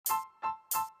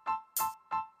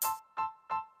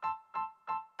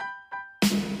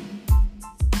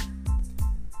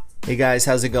Hey guys,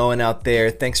 how's it going out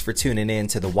there? Thanks for tuning in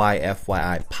to the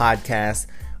YFYI podcast.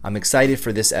 I'm excited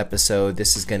for this episode.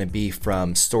 This is going to be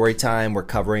from Storytime. We're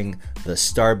covering the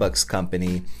Starbucks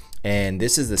company, and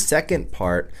this is the second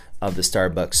part of the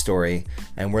Starbucks story,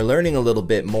 and we're learning a little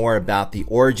bit more about the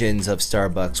origins of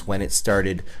Starbucks when it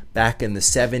started back in the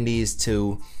 70s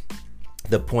to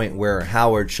the point where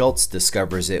Howard Schultz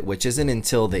discovers it, which isn't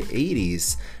until the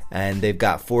 80s, and they've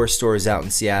got 4 stores out in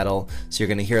Seattle. So you're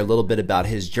going to hear a little bit about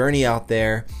his journey out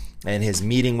there and his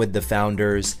meeting with the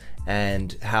founders,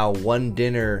 and how one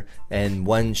dinner and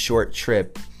one short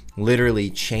trip literally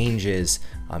changes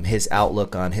his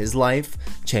outlook on his life,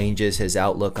 changes his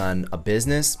outlook on a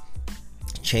business,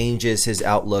 changes his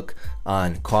outlook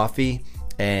on coffee,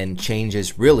 and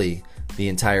changes really the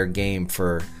entire game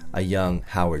for a young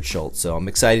Howard Schultz. So I'm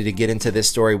excited to get into this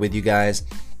story with you guys,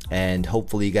 and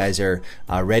hopefully you guys are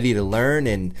ready to learn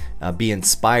and be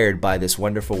inspired by this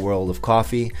wonderful world of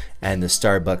coffee and the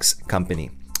Starbucks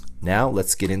company. Now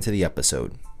let's get into the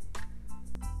episode.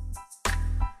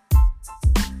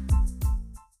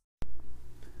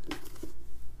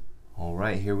 All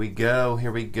right, here we go.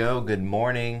 Good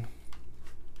morning.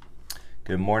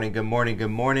 Good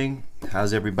morning.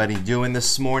 How's everybody doing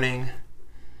this morning?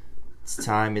 It's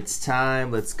time.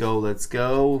 Let's go. Let's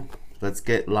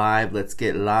get live.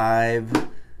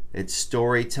 It's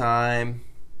story time.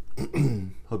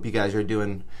 Hope you guys are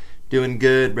doing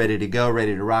good, ready to go,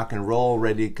 ready to rock and roll,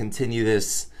 ready to continue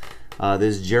this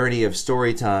journey of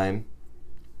story time.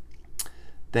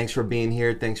 Thanks for being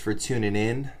here. Thanks for tuning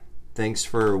in. Thanks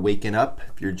for waking up.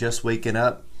 If you're just waking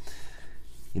up,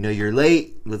 you know you're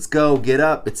late. Let's go. Get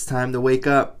up. It's time to wake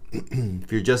up.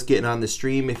 If you're just getting on the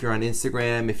stream, if you're on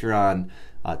Instagram, if you're on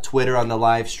Twitter on the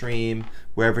live stream,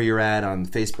 wherever you're at, on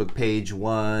Facebook page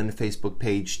 1, Facebook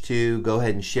page 2, go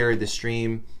ahead and share the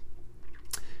stream.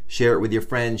 Share it with your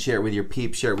friends, share it with your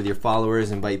peeps, share it with your followers,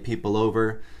 invite people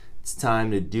over. It's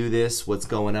time to do this. What's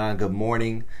going on? Good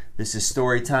morning. This is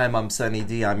Storytime. I'm Sunny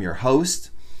D. I'm your host.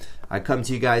 I come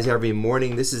to you guys every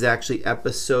morning. This is actually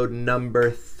episode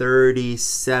number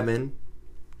 37.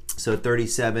 So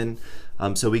 37.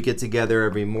 So we get together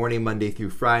every morning, Monday through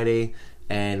Friday,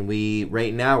 and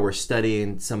right now we're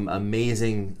studying some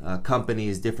amazing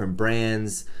companies, different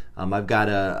brands. I've got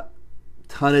a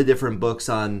ton of different books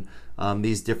on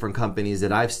these different companies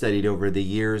that I've studied over the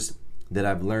years, that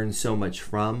I've learned so much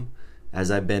from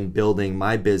as I've been building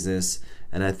my business.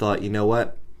 And I thought, you know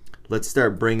what? Let's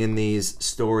start bringing these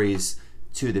stories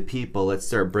to the people. Let's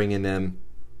start bringing them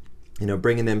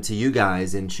to you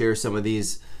guys and share some of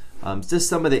these. Just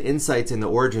some of the insights and the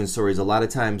origin stories. A lot of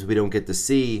times we don't get to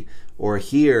see or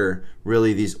hear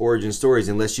really these origin stories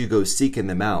unless you go seeking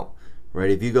them out, right?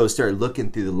 If you go start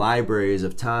looking through the libraries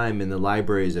of time and the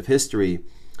libraries of history,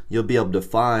 you'll be able to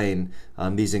find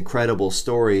these incredible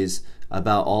stories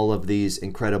about all of these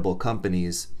incredible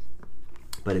companies.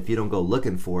 But if you don't go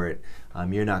looking for it,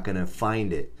 you're not going to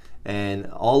find it. And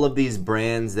all of these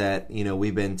brands that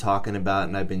we've been talking about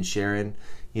and I've been sharing,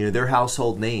 they're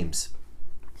household names.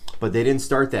 But they didn't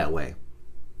start that way,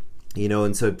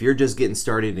 and so if you're just getting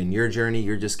started in your journey,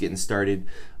 you're just getting started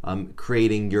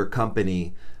creating your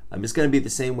company, it's going to be the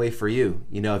same way for you.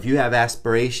 If you have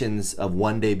aspirations of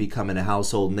one day becoming a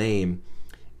household name,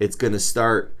 it's going to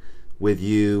start with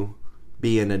you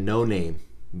being a no-name,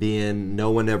 being no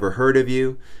one ever heard of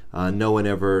you, no one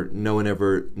ever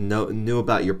knew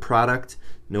about your product,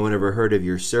 no one ever heard of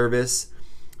your service,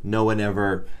 no one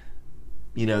ever,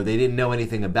 they didn't know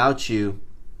anything about you.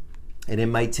 And it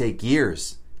might take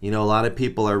years. A lot of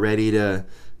people are ready to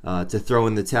throw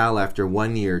in the towel after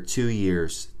 1 year, 2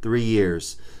 years, 3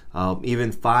 years,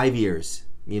 even 5 years.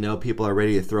 People are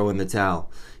ready to throw in the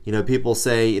towel. People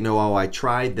say, oh, I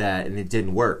tried that and it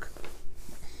didn't work.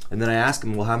 And then I ask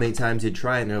them, well, how many times did you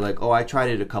try it? And they're like, oh, I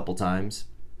tried it a couple times.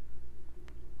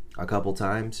 A couple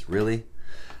times? Really?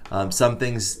 Some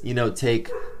things,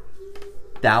 take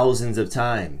thousands of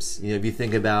times. If you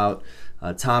think about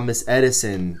Thomas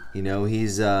Edison, he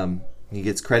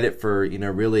gets credit for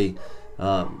really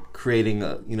creating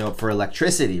for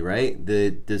electricity, right? The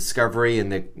discovery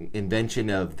and the invention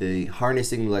of the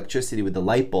harnessing electricity with the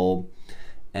light bulb,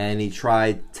 and he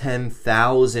tried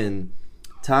 10,000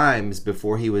 times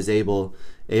before he was able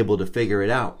to figure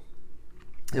it out.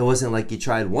 It wasn't like he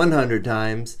tried 100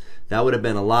 times. That would have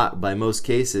been a lot by most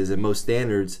cases and most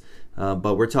standards,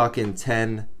 but we're talking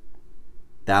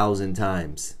 10,000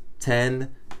 times. 10,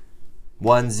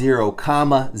 0,000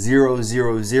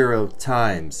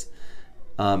 times.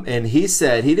 And he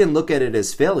said he didn't look at it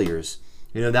as failures.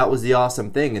 That was the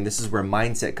awesome thing. And this is where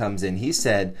mindset comes in. He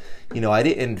said, I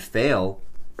didn't fail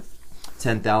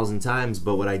 10,000 times,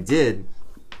 but what I did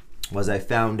was I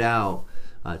found out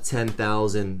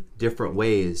 10,000 different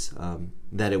ways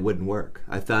that it wouldn't work.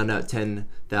 I found out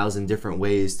 10,000 different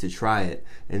ways to try it.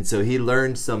 And so he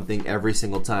learned something every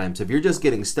single time. So if you're just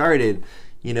getting started,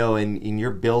 and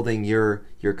you're building your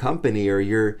company, or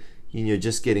you're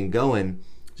just getting going,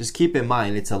 just keep in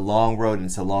mind it's a long road and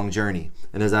it's a long journey.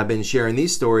 And as I've been sharing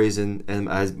these stories, and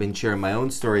I've been sharing my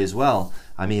own story as well,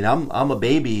 I mean, I'm a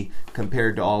baby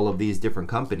compared to all of these different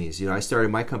companies. I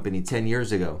started my company 10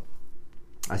 years ago.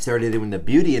 I started in the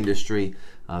beauty industry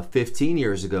 15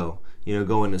 years ago,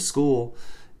 going to school,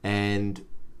 and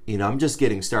I'm just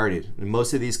getting started. And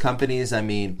most of these companies, I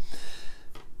mean,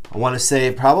 I want to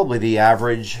say probably the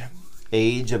average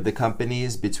age of the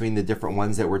companies between the different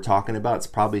ones that we're talking about, it's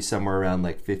probably somewhere around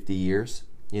like 50 years.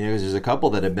 Because there's a couple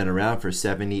that have been around for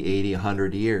 70, 80,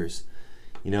 100 years.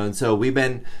 And so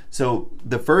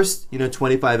the first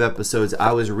 25 episodes,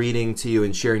 I was reading to you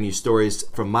and sharing you stories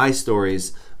from my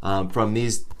stories from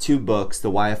these two books,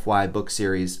 the YFY book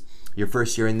series, Your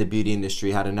First Year in the Beauty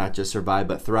Industry, How to Not Just Survive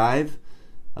But Thrive,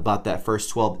 about that first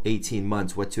 12, 18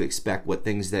 months, what to expect, what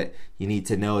things that you need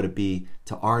to know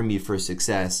to arm you for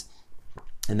success.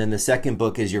 And then the second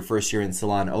book is Your First Year in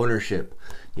Salon Ownership,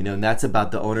 and that's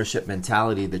about the ownership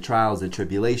mentality, the trials, the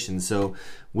tribulations. So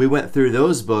we went through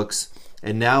those books,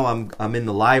 and now I'm in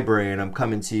the library, and I'm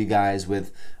coming to you guys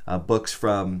with books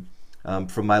from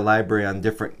my library on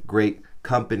different great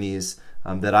companies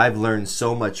that I've learned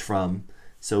so much from.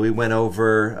 So we went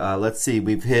over,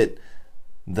 we've hit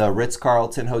the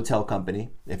Ritz-Carlton Hotel Company,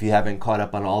 if you haven't caught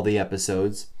up on all the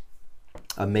episodes.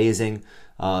 Amazing.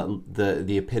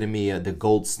 The epitome, the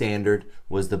gold standard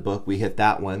was the book. We hit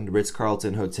that one,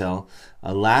 Ritz-Carlton Hotel.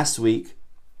 Last week,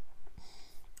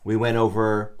 we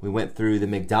went through the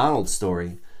McDonald's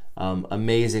story.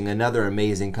 Amazing, another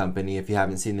amazing company. If you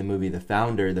haven't seen the movie The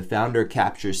Founder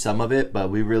captures some of it, but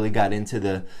we really got into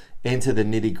the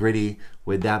nitty gritty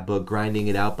with that book, Grinding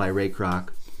It Out by Ray Kroc.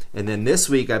 And then this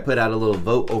week, I put out a little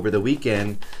vote over the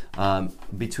weekend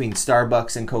between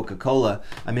Starbucks and Coca-Cola.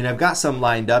 I mean, I've got some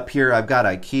lined up here. I've got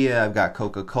IKEA, I've got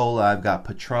Coca-Cola, I've got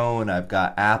Patron, I've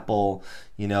got Apple,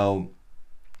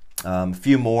 a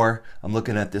few more. I'm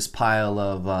looking at this pile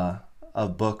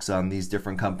of books on these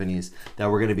different companies that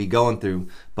we're going to be going through.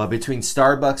 But between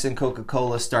Starbucks and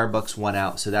Coca-Cola, Starbucks won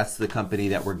out. So that's the company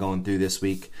that we're going through this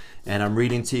week. And I'm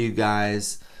reading to you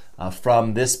guys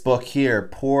from this book here,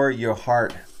 Pour Your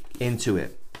Heart Into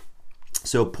It.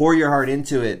 So Pour Your Heart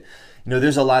Into It.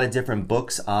 There's a lot of different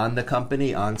books on the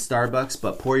company, on Starbucks,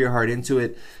 but Pour Your Heart Into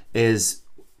It is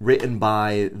written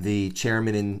by the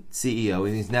chairman and CEO,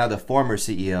 and he's now the former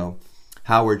CEO,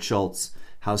 Howard Schultz,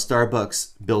 how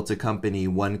Starbucks built a company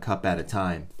one cup at a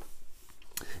time.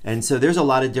 And so there's a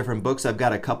lot of different books. I've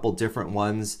got a couple different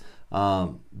ones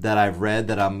that I've read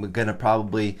that I'm going to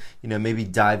probably, maybe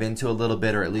dive into a little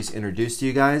bit, or at least introduce to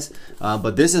you guys.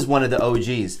 But this is one of the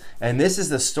OGs. And this is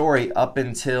the story up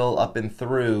and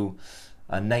through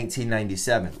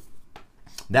 1997.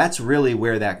 That's really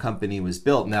where that company was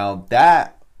built. Now,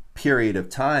 that period of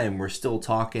time, we're still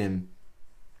talking,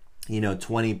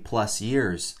 20 plus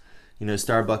years.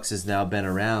 Starbucks has now been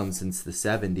around since the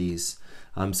 70s.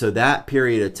 So that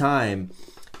period of time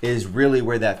is really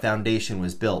where that foundation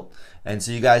was built. And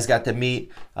so you guys got to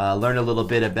meet, learn a little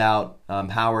bit about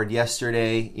Howard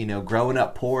yesterday, growing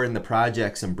up poor in the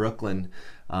projects in Brooklyn,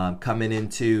 coming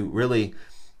into really,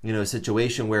 a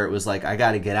situation where it was like, I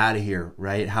got to get out of here,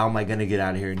 right? How am I going to get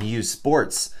out of here? And he used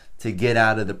sports to get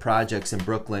out of the projects in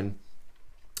Brooklyn.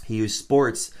 He used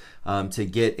sports to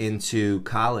get into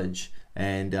college,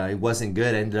 and he wasn't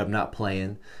good, ended up not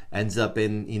playing, ends up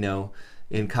in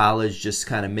college, just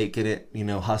kind of making it,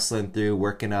 hustling through,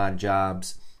 working on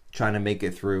jobs, trying to make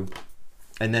it through.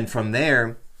 And then from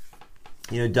there,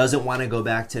 doesn't want to go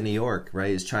back to New York,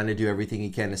 right? He's trying to do everything he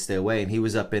can to stay away. And he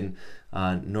was up in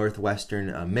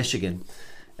northwestern Michigan.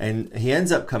 And he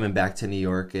ends up coming back to New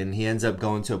York, and he ends up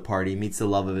going to a party, meets the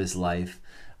love of his life,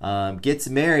 gets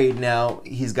married. Now,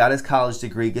 he's got his college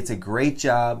degree, gets a great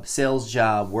job, sales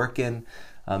job, working,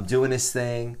 doing his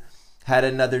thing. Had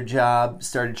another job,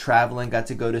 started traveling, got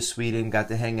to go to Sweden, got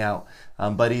to hang out.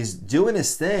 But he's doing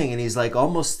his thing, and he's like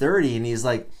almost 30, and he's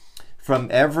like, from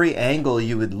every angle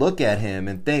you would look at him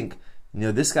and think,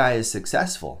 this guy is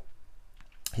successful.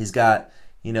 He's got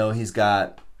his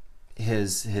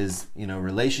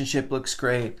relationship looks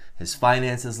great, his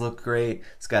finances look great,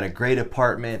 he's got a great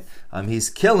apartment,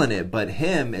 he's killing it. But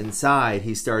him inside,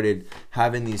 he started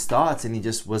having these thoughts, and he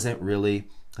just wasn't really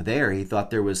there. He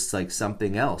thought there was like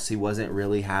something else. He wasn't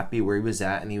really happy where he was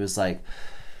at, and he was like,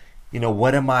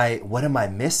 what am I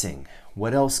missing?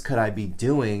 What else could I be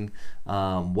doing?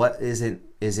 What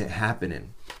isn't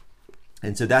happening?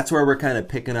 And so that's where we're kind of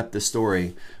picking up the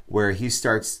story, where he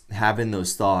starts having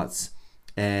those thoughts,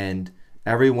 and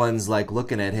everyone's like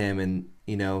looking at him, and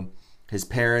his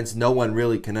parents, no one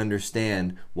really can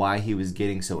understand why he was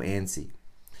getting so antsy.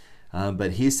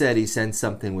 But he said he sensed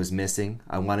something was missing.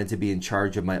 I wanted to be in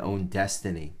charge of my own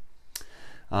destiny.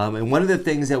 And one of the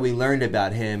things that we learned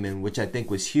about him, and which I think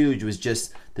was huge, was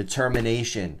just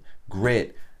determination,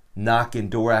 grit, knocking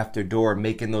door after door,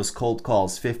 making those cold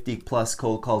calls, 50 plus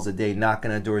cold calls a day,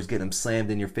 knocking on doors, getting them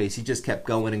slammed in your face. He just kept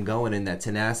going and going in that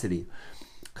tenacity.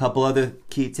 A couple other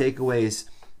key takeaways: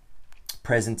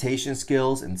 presentation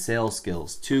skills and sales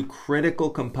skills, two critical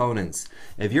components.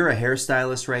 If you're a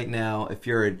hairstylist right now, if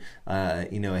you're a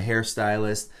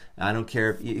hairstylist, I don't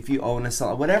care if you own a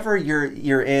salon, whatever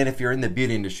you're in, if you're in the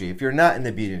beauty industry, if you're not in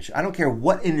the beauty industry, I don't care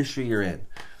what industry you're in.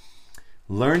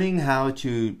 Learning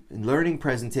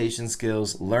presentation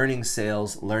skills, learning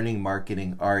sales, learning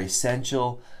marketing are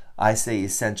essential. I say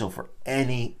essential for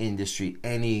any industry,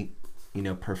 any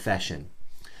profession.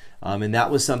 And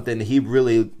that was something he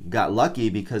really got lucky,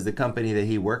 because the company that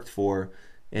he worked for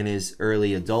in his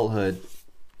early adulthood,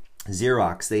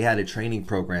 Xerox, they had a training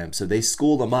program, so they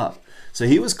schooled him up. So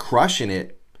he was crushing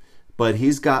it, but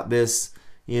he's got this,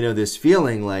 this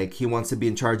feeling like he wants to be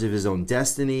in charge of his own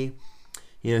destiny.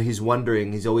 He's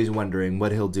always wondering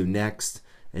what he'll do next.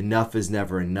 Enough is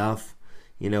never enough.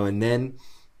 And then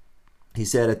he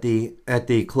said at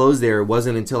the close there, it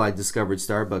wasn't until I discovered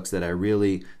Starbucks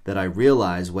that I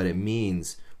realized what it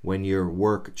means when your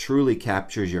work truly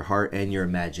captures your heart and your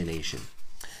imagination.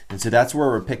 And so that's where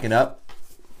we're picking up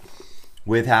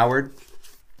with Howard,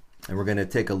 and we're going to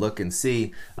take a look and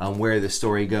see where the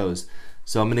story goes.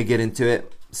 So I'm going to get into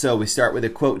it. So we start with a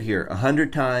quote here.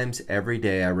 100 times every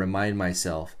day I remind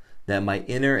myself that my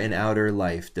inner and outer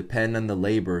life depend on the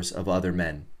labors of other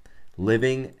men,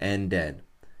 living and dead,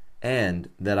 and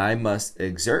that I must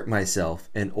exert myself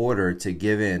in order to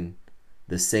give in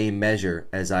the same measure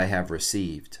as I have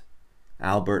received.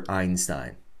 Albert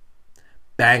Einstein.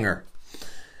 Banger.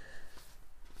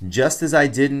 Just as I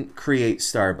didn't create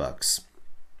Starbucks,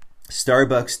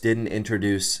 Starbucks didn't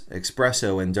introduce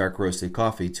espresso and dark roasted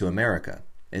coffee to America.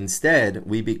 Instead,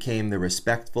 we became the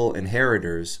respectful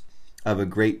inheritors of a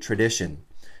great tradition.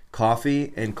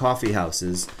 Coffee and coffee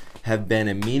houses have been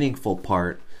a meaningful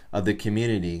part of the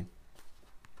community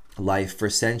life for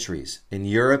centuries, in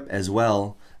Europe as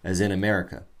well as in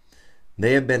America.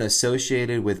 They have been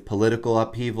associated with political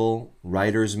upheaval,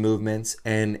 writers' movements,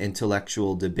 and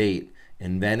intellectual debate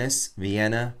in Venice,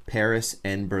 Vienna, Paris,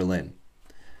 and Berlin.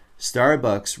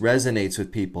 Starbucks resonates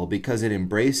with people because it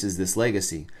embraces this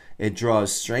legacy. It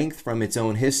draws strength from its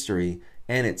own history,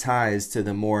 and it ties to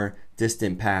the more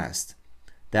distant past.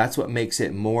 That's what makes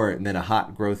it more than a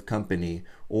hot growth company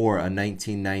or a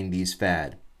 1990s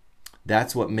fad.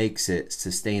 That's what makes it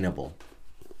sustainable.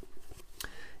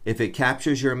 If it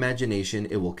captures your imagination,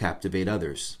 it will captivate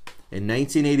others. In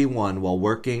 1981, while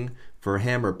working for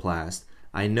Hammerplast,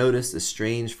 I noticed a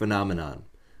strange phenomenon.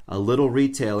 A little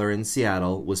retailer in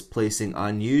Seattle was placing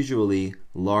unusually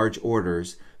large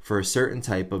orders for a certain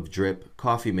type of drip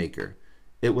coffee maker.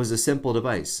 It was a simple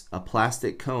device, a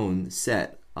plastic cone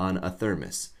set on a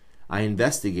thermos. I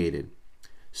investigated.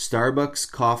 Starbucks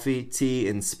Coffee, Tea,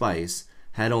 and Spice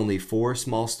had only 4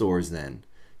 small stores then,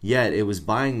 yet it was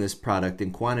buying this product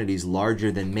in quantities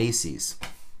larger than Macy's.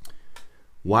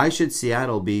 Why should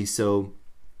Seattle be so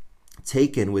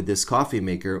taken with this coffee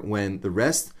maker when the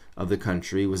rest of the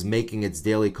country was making its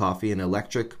daily coffee in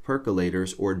electric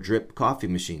percolators or drip coffee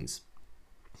machines?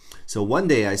 So one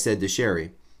day I said to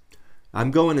Sherry,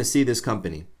 I'm going to see this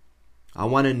company. I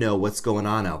want to know what's going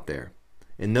on out there.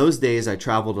 In those days I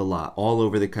traveled a lot, all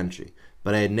over the country,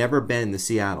 but I had never been to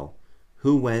Seattle.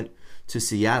 Who went to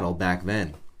Seattle back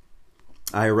then?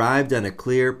 I arrived on a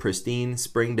clear, pristine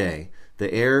spring day,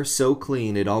 the air so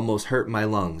clean it almost hurt my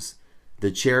lungs.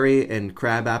 The cherry and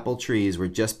crabapple trees were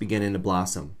just beginning to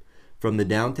blossom. From the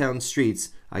downtown streets,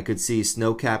 I could see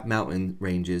snow-capped mountain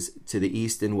ranges to the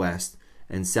east and west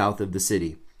and south of the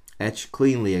city, etched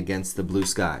cleanly against the blue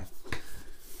sky.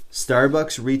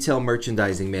 Starbucks retail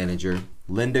merchandising manager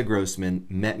Linda Grossman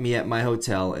met me at my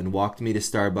hotel and walked me to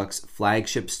Starbucks'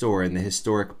 flagship store in the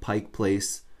historic Pike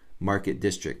Place Market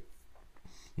District.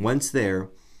 Once there,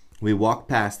 we walked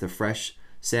past the fresh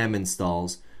salmon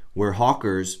stalls where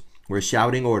hawkers were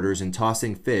shouting orders and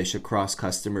tossing fish across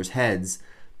customers' heads,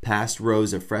 past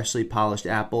rows of freshly polished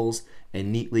apples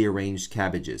and neatly arranged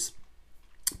cabbages,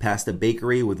 past a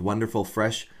bakery with wonderful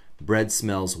fresh bread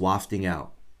smells wafting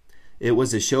out. It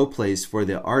was a showplace for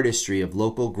the artistry of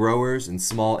local growers and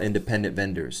small independent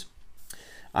vendors.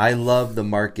 I loved the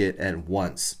market at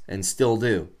once, and still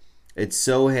do. It's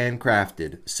so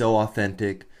handcrafted, so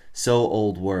authentic, so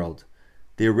old world.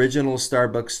 The original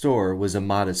Starbucks store was a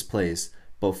modest place,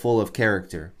 but full of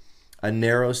character. A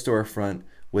narrow storefront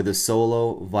with a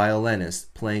solo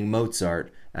violinist playing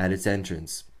Mozart at its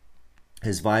entrance.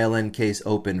 His violin case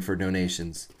opened for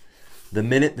donations. The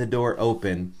minute the door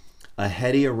opened, a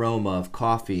heady aroma of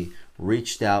coffee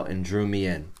reached out and drew me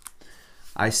in.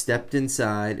 I stepped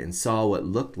inside and saw what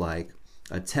looked like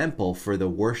a temple for the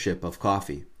worship of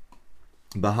coffee.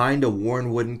 Behind a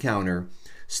worn wooden counter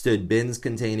stood bins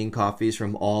containing coffees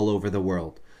from all over the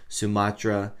world: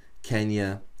 Sumatra,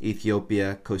 Kenya,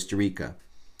 Ethiopia, Costa Rica.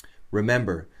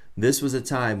 Remember, this was a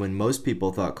time when most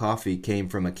people thought coffee came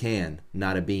from a can,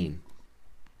 not a bean.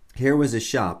 Here was a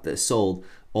shop that sold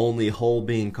only whole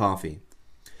bean coffee.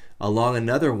 Along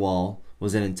another wall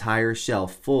was an entire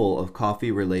shelf full of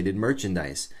coffee-related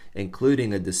merchandise,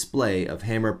 including a display of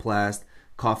Hammerplast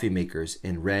coffee makers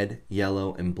in red,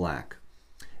 yellow, and black.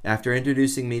 After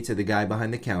introducing me to the guy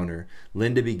behind the counter,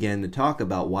 Linda began to talk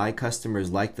about why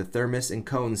customers like the thermos and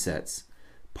cone sets.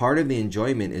 Part of the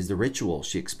enjoyment is the ritual,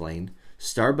 she explained.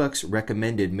 Starbucks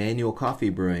recommended manual coffee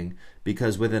brewing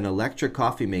because with an electric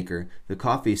coffee maker, the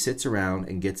coffee sits around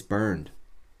and gets burned.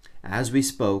 As we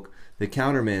spoke, the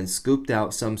counterman scooped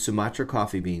out some Sumatra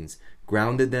coffee beans,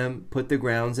 grounded them, put the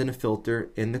grounds in a filter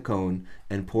in the cone,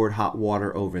 and poured hot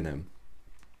water over them.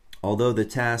 Although the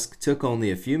task took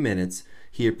only a few minutes,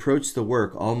 he approached the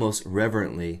work almost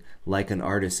reverently, like an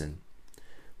artisan.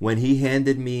 When he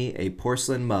handed me a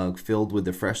porcelain mug filled with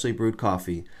the freshly brewed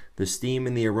coffee, the steam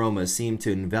and the aroma seemed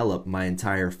to envelop my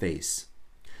entire face.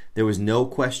 There was no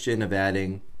question of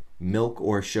adding milk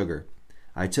or sugar.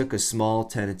 I took a small,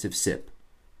 tentative sip.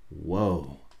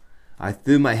 Whoa! I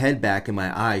threw my head back and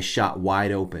my eyes shot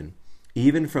wide open.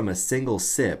 Even from a single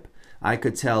sip, I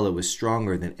could tell it was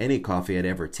stronger than any coffee I'd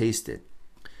ever tasted.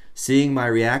 Seeing my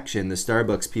reaction, the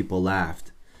Starbucks people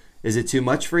laughed. "Is it too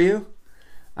much for you?"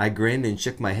 I grinned and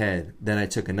shook my head. Then I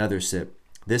took another sip.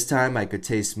 This time I could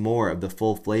taste more of the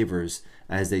full flavors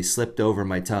as they slipped over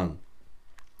my tongue.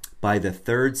 By the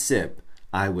third sip,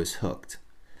 I was hooked.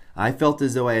 I felt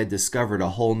as though I had discovered a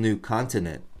whole new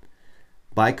continent.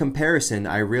 By comparison,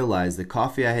 I realized the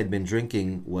coffee I had been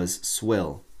drinking was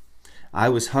swill. I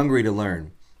was hungry to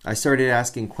learn. I started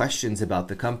asking questions about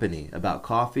the company, about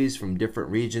coffees from different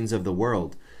regions of the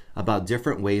world, about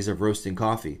different ways of roasting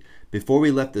coffee. Before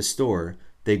we left the store,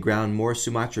 they ground more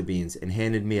Sumatra beans and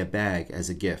handed me a bag as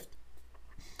a gift.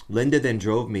 Linda then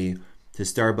drove me to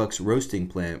Starbucks roasting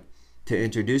plant to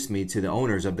introduce me to the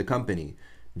owners of the company,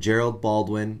 Gerald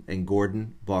Baldwin and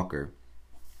Gordon Walker.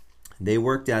 They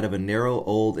worked out of a narrow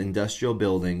old industrial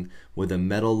building with a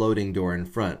metal loading door in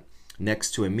front,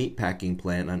 next to a meatpacking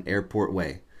plant on Airport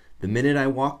Way. The minute I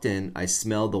walked in, I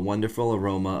smelled the wonderful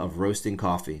aroma of roasting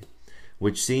coffee,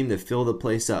 which seemed to fill the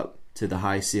place up to the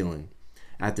high ceiling.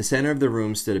 At the center of the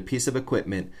room stood a piece of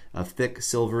equipment of thick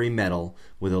silvery metal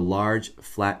with a large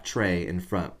flat tray in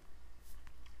front.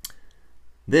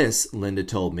 This, Linda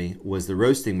told me, was the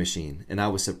roasting machine, and I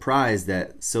was surprised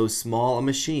that so small a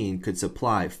machine could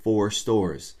supply 4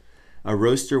 stores. A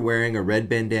roaster wearing a red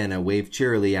bandana waved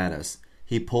cheerily at us.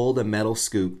 He pulled a metal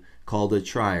scoop, called a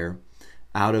trier,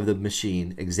 out of the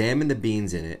machine, examined the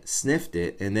beans in it, sniffed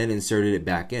it, and then inserted it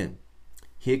back in.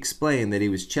 He explained that he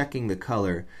was checking the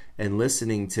color and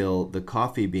listening till the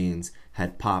coffee beans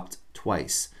had popped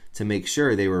twice to make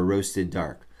sure they were roasted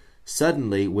dark.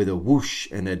 Suddenly, with a whoosh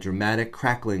and a dramatic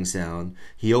crackling sound,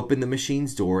 he opened the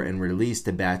machine's door and released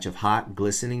a batch of hot,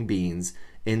 glistening beans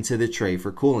into the tray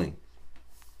for cooling.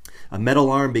 A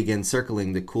metal arm began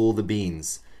circling to cool the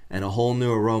beans, and a whole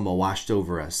new aroma washed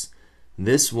over us.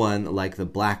 This one like the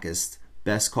blackest,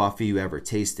 best coffee you ever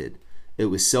tasted. It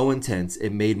was so intense,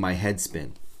 it made my head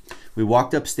spin. We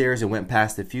walked upstairs and went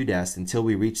past a few desks until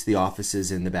we reached the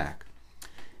offices in the back,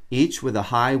 each with a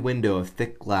high window of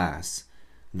thick glass.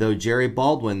 Though Jerry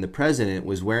Baldwin, the president,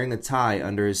 was wearing a tie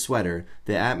under his sweater,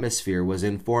 the atmosphere was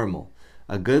informal.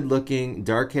 A good-looking,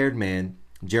 dark-haired man,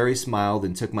 Jerry smiled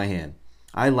and took my hand.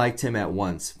 I liked him at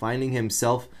once, finding him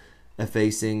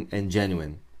self-effacing and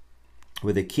genuine,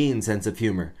 with a keen sense of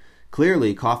humor.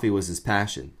 Clearly, coffee was his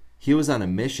passion. He was on a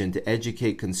mission to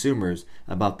educate consumers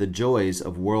about the joys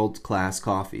of world-class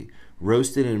coffee,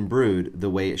 roasted and brewed the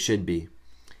way it should be.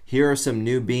 "Here are some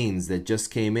new beans that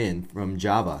just came in from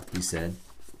Java," he said.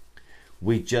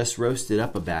 "We just roasted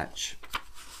up a batch.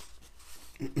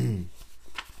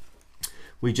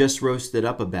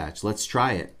 Let's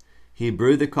try it." He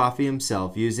brewed the coffee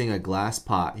himself using a glass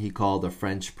pot he called a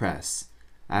French press.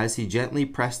 As he gently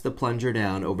pressed the plunger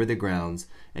down over the grounds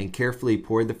and carefully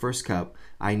poured the first cup,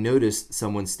 I noticed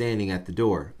someone standing at the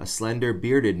door, a slender,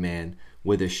 bearded man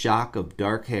with a shock of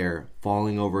dark hair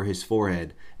falling over his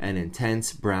forehead and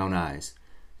intense brown eyes.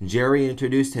 Jerry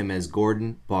introduced him as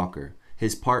Gordon Balker,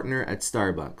 his partner at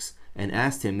Starbucks, and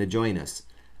asked him to join us.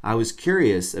 I was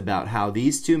curious about how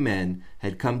these two men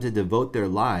had come to devote their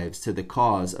lives to the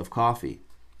cause of coffee.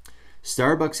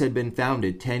 Starbucks had been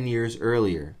founded 10 years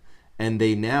earlier, and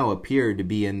they now appeared to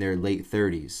be in their late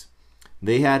 30s.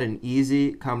 They had an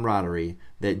easy camaraderie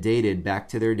that dated back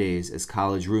to their days as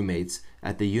college roommates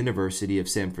at the University of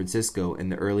San Francisco in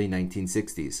the early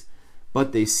 1960s.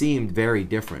 But they seemed very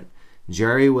different.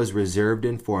 Jerry was reserved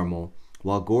and formal,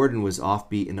 while Gordon was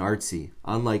offbeat and artsy,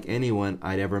 unlike anyone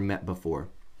I'd ever met before.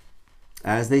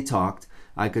 As they talked,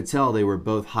 I could tell they were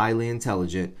both highly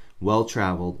intelligent,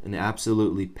 well-traveled, and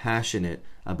absolutely passionate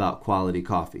about quality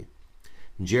coffee.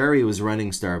 Jerry was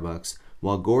running Starbucks,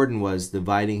 while Gordon was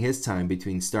dividing his time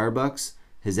between Starbucks,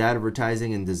 his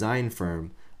advertising and design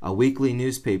firm, a weekly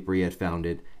newspaper he had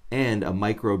founded, and a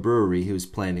microbrewery he was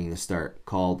planning to start,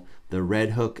 called the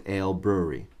Red Hook Ale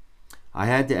Brewery. I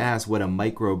had to ask what a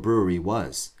microbrewery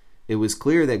was. It was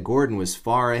clear that Gordon was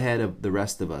far ahead of the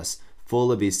rest of us,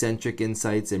 full of eccentric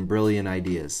insights and brilliant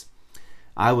ideas.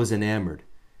 I was enamored.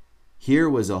 Here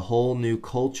was a whole new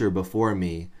culture before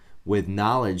me, with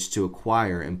knowledge to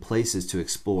acquire and places to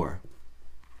explore.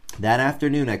 That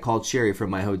afternoon I called Sherry from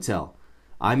my hotel.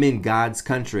 "I'm in God's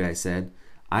country," I said.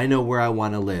 "I know where I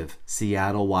want to live,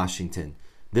 Seattle, Washington.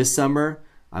 This summer,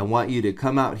 I want you to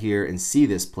come out here and see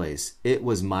this place. It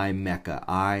was my Mecca.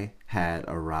 I had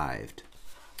arrived."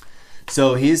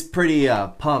 So he's pretty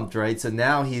pumped, right? So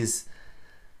now he's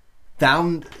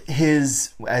found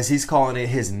his, as he's calling it,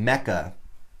 his Mecca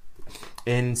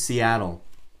in Seattle.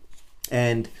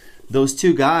 And those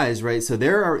two guys, right, so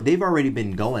they've already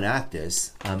been going at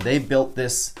this. They built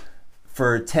this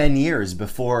for 10 years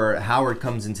before Howard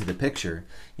comes into the picture.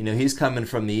 You know, he's coming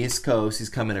from the East Coast. He's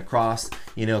coming across,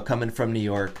 coming from New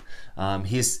York.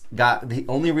 He's got, the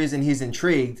only reason he's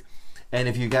intrigued, and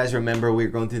if you guys remember, we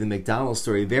were going through the McDonald's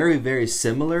story, very, very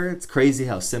similar. It's crazy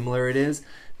how similar it is,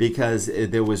 because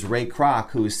there was Ray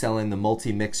Kroc who was selling the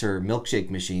multi-mixer milkshake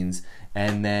machines,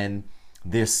 and then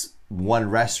this one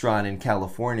restaurant in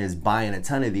California is buying a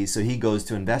ton of these, so he goes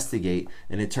to investigate,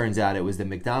 and it turns out it was the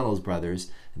McDonald's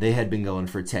brothers. They had been going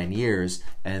for 10 years,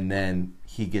 and then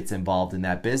he gets involved in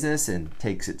that business and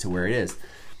takes it to where it is.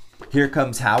 Here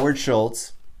comes Howard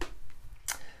Schultz.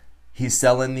 He's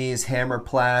selling these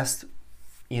Hammerplast,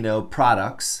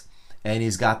 products, and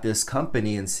he's got this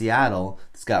company in Seattle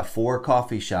that's got 4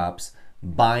 coffee shops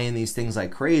buying these things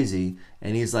like crazy,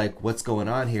 and he's like, "What's going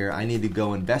on here? I need to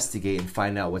go investigate and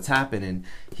find out what's happening."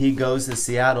 He goes to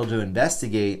Seattle to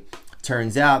investigate.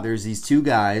 Turns out there's these 2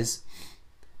 guys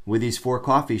with these 4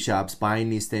 coffee shops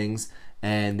buying these things,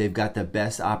 and they've got the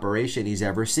best operation he's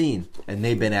ever seen, and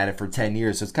they've been at it for 10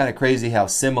 years. So it's kind of crazy how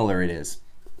similar it is.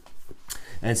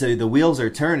 And so the wheels are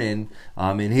turning,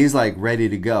 and he's like ready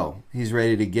to go. He's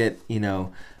ready to get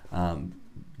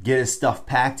his stuff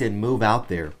packed and move out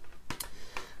there.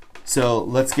 So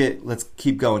let's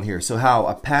keep going here. So how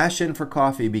a passion for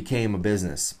coffee became a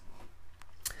business.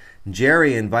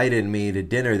 Jerry invited me to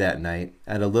dinner that night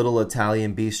at a little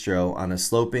Italian bistro on a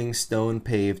sloping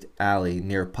stone-paved alley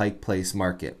near Pike Place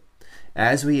Market.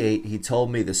 As we ate, he told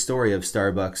me the story of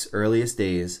Starbucks' earliest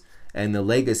days and the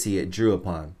legacy it drew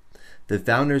upon. The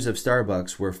founders of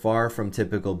Starbucks were far from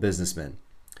typical businessmen.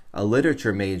 A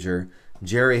literature major,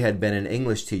 Jerry had been an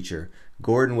English teacher,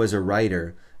 Gordon was a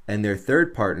writer, and their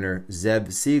third partner,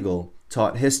 Zev Siegel,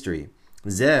 taught history.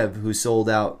 Zev, who sold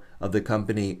out of the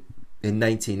company in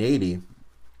 1980,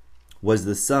 was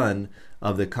the son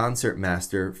of the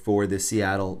concertmaster for the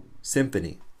Seattle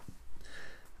Symphony.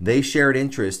 They shared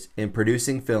interest in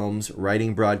producing films,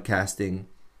 writing, broadcasting,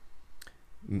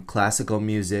 classical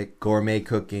music, gourmet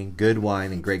cooking, good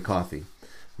wine, and great coffee.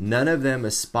 None of them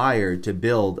aspired to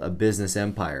build a business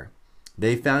empire.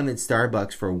 They founded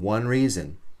Starbucks for one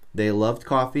reason. They loved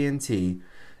coffee and tea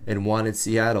and wanted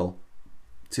Seattle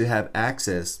to have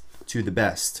access to the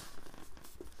best.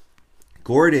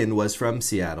 Gordon was from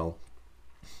Seattle,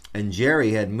 and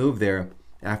Jerry had moved there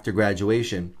after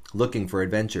graduation looking for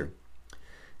adventure.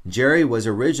 Jerry was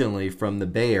originally from the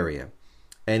Bay Area,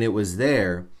 and it was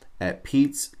there at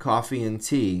Pete's Coffee and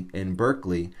Tea in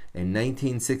Berkeley in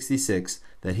 1966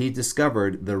 that he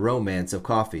discovered the romance of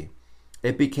coffee.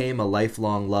 It became a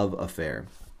lifelong love affair.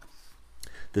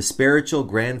 The spiritual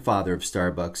grandfather of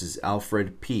Starbucks is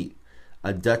Alfred Peet,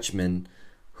 a Dutchman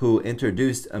who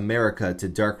introduced America to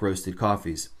dark roasted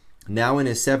coffees. Now in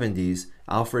his 70s,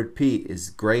 Alfred Peet is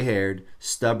gray-haired,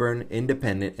 stubborn,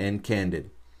 independent, and candid.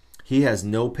 He has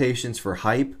no patience for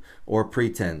hype or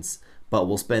pretense, but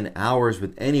will spend hours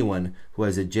with anyone who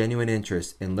has a genuine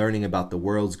interest in learning about the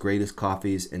world's greatest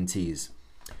coffees and teas.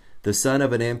 The son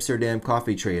of an Amsterdam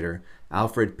coffee trader,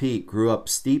 Alfred Piet grew up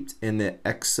steeped in the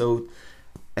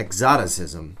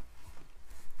exoticism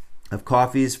of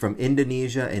coffees from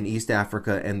Indonesia and East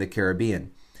Africa and the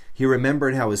Caribbean. He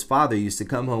remembered how his father used to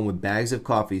come home with bags of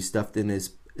coffee stuffed in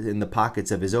the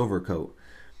pockets of his overcoat.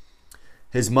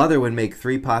 His mother would make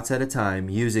 3 pots at a time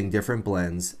using different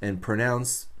blends and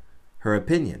pronounce her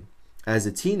opinion. As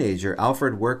a teenager,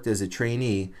 Alfred worked as a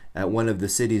trainee at one of the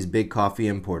city's big coffee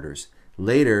importers.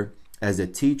 Later, as a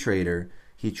tea trader,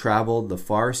 he traveled the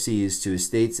far seas to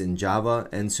estates in Java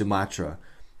and Sumatra,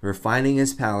 refining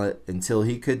his palate until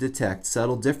he could detect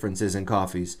subtle differences in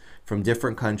coffees from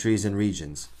different countries and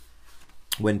regions.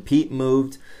 When Pete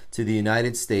moved to the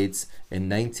United States in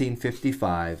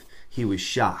 1955, he was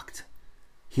shocked.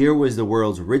 Here was the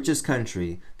world's richest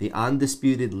country, the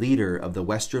undisputed leader of the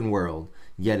Western world,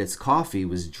 yet its coffee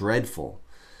was dreadful.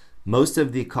 Most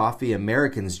of the coffee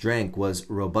Americans drank was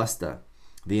Robusta,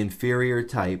 the inferior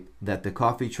type that the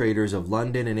coffee traders of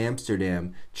London and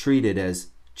Amsterdam treated as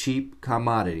cheap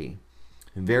commodity.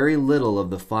 Very little of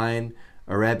the fine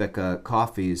Arabica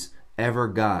coffees ever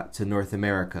got to North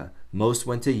America. Most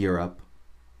went to Europe,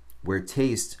 where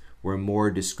tastes were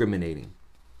more discriminating.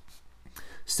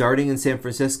 Starting in San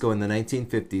Francisco in the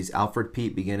 1950s, Alfred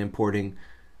Piet began importing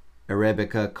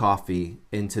Arabica coffee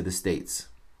into the States.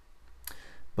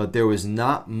 But there was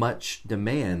not much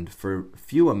demand, for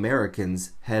few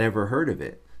Americans had ever heard of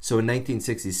it. So in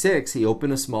 1966, he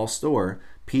opened a small store,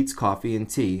 Pete's Coffee and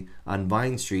Tea, on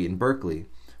Vine Street in Berkeley,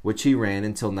 which he ran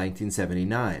until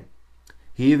 1979.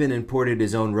 He even imported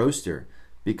his own roaster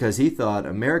because he thought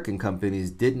American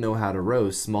companies didn't know how to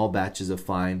roast small batches of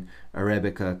fine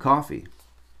Arabica coffee.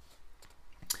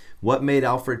 What made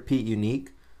Alfred Piet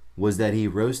unique was that he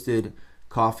roasted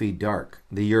coffee dark,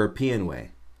 the European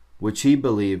way, which he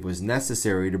believed was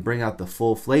necessary to bring out the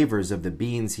full flavors of the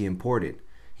beans he imported.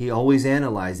 He always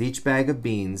analyzed each bag of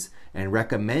beans and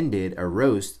recommended a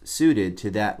roast suited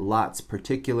to that lot's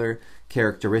particular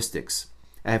characteristics.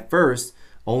 At first,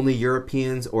 only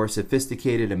Europeans or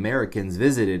sophisticated Americans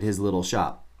visited his little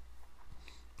shop.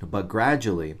 But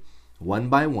gradually, one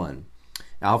by one,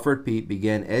 Alfred Piet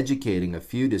began educating a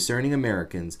few discerning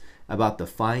Americans about the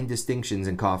fine distinctions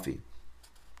in coffee.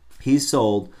 He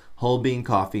sold whole bean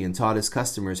coffee and taught his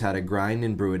customers how to grind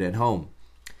and brew it at home.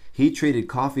 He treated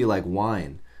coffee like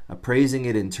wine, appraising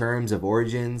it in terms of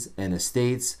origins and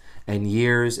estates and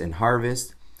years and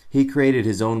harvest. He created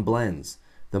his own blends,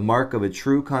 the mark of a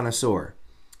true connoisseur.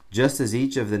 Just as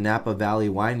each of the Napa Valley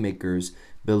winemakers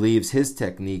believes his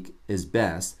technique is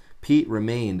best, Piet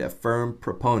remained a firm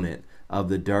proponent of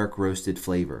the dark roasted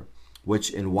flavor,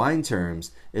 which in wine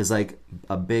terms is like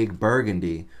a big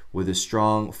Burgundy with a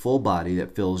strong, full body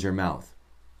that fills your mouth.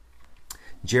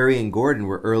 Jerry and Gordon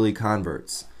were early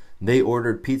converts. They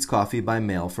ordered Pete's Coffee by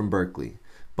mail from Berkeley,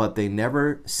 but they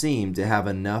never seemed to have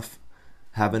enough.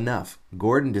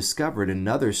 Gordon discovered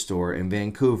another store in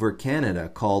Vancouver, Canada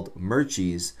called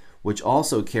Murchie's, which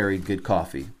also carried good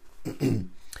coffee. And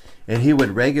he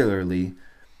would regularly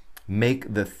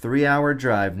make the 3-hour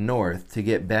drive north to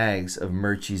get bags of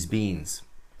Murchie's beans.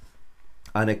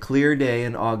 On a clear day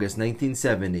in August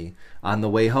 1970, on the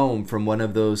way home from one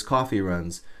of those coffee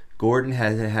runs, Gordon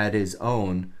had his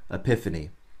own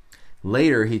epiphany.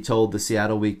 Later, he told the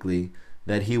Seattle Weekly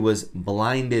that he was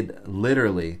blinded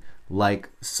literally like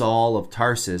Saul of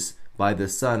Tarsus by the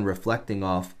sun reflecting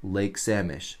off Lake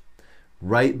Samish.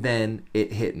 Right then,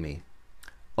 it hit me.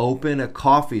 Open a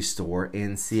coffee store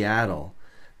in Seattle.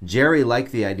 Jerry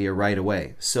liked the idea right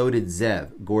away. So did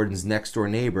Zev, Gordon's next-door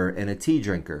neighbor and a tea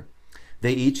drinker.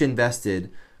 They each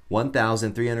invested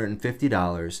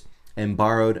 $1,350 and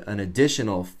borrowed an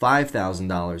additional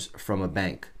 $5,000 from a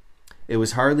bank. It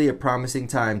was hardly a promising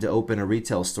time to open a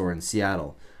retail store in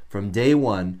Seattle. From day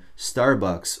one,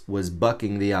 Starbucks was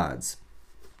bucking the odds.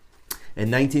 In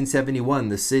 1971,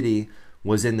 the city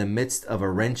was in the midst of a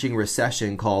wrenching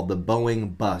recession called the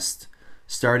Boeing bust.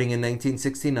 Starting in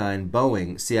 1969,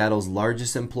 Boeing, Seattle's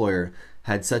largest employer,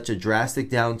 had such a drastic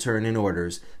downturn in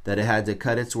orders that it had to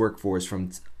cut its workforce from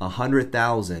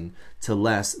 100,000 to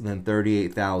less than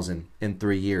 38,000 in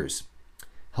 3 years.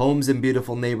 Homes in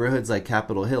beautiful neighborhoods like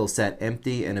Capitol Hill sat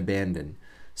empty and abandoned.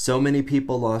 So many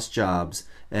people lost jobs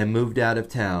and moved out of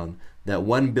town that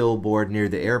one billboard near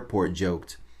the airport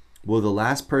joked, "Will the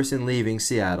last person leaving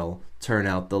Seattle turn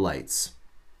out the lights?"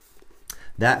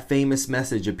 That famous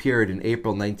message appeared in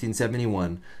April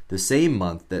 1971, the same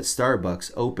month that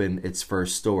Starbucks opened its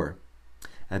first store.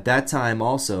 At that time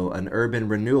also, an urban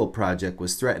renewal project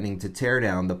was threatening to tear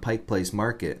down the Pike Place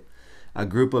Market. a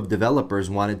group of developers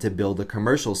wanted to build a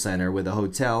commercial center with a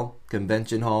hotel,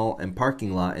 convention hall, and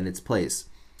parking lot in its place.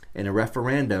 In a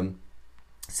referendum,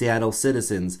 Seattle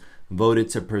citizens voted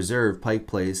to preserve Pike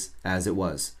Place as it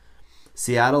was.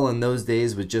 Seattle in those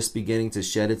days was just beginning to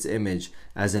shed its image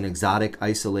as an exotic,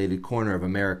 isolated corner of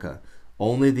America.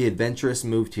 Only the adventurous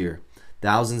moved here,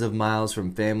 thousands of miles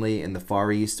from family in the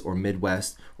Far East or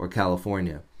Midwest or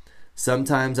California,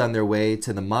 sometimes on their way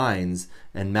to the mines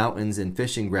and mountains and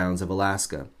fishing grounds of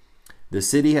Alaska. The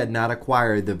city had not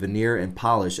acquired the veneer and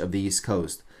polish of the East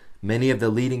Coast. Many of the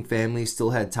leading families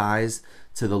still had ties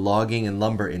to the logging and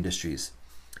lumber industries.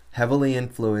 Heavily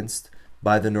influenced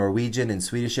by the Norwegian and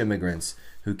Swedish immigrants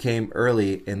who came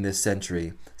early in this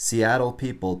century, Seattle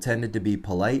people tended to be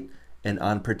polite and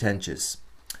unpretentious.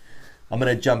 I'm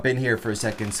going to jump in here for a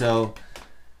second. So,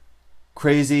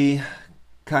 crazy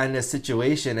kind of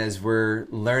situation as we're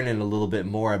learning a little bit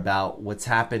more about what's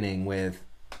happening with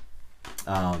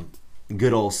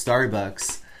good old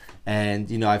Starbucks.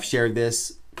 And, I've shared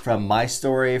this from my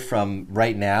story from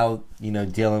right now,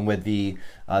 dealing with the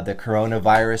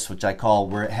coronavirus, which I call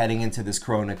we're heading into this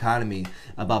corona economy,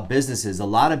 about businesses. A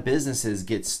lot of businesses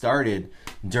get started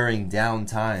during down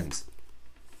times.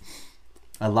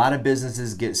 A lot of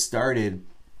businesses get started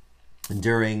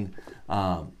during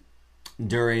an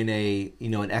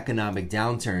economic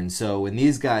downturn. So when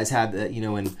these guys have that,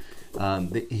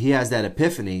 he has that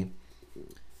epiphany.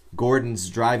 Gordon's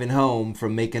driving home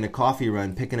from making a coffee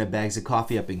run, picking up bags of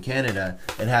coffee up in Canada,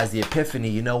 and has the epiphany,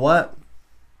 you know what?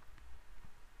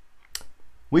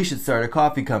 We should start a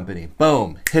coffee company.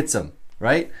 Boom, hits him,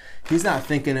 right? He's not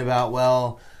thinking about,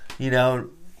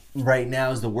 right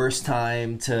now is the worst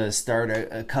time to start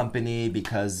a company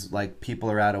because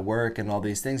people are out of work and all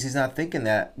these things. He's not thinking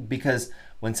that, because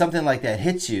when something like that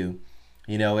hits you,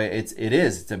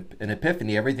 it's an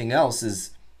epiphany. Everything else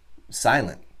is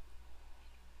silent.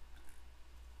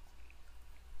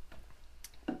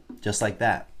 Just like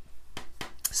that.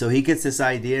 So he gets this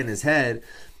idea in his head.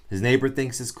 His neighbor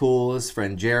thinks it's cool. His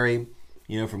friend Jerry,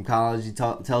 from college, he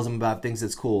tells him about things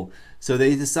that's cool. So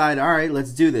they decide, all right,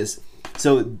 let's do this.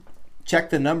 So check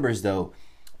the numbers though.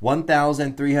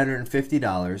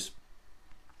 $1,350.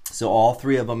 So all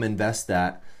three of them invest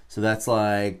that. So that's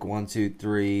like 1, 2,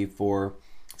 3, 4.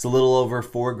 It's a little over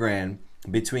 $4,000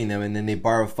 between them, and then they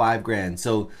borrow $5,000.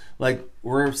 So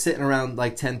we're sitting around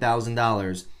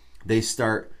 $10,000. They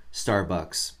start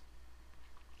Starbucks.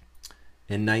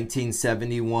 In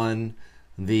 1971,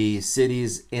 the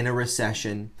city's in a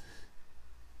recession.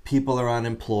 People are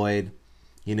unemployed.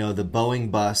 The Boeing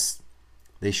bust.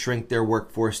 They shrink their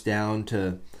workforce down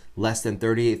to less than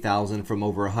 38,000 from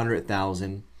over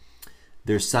 100,000.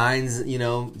 There's signs,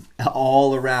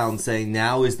 all around saying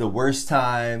now is the worst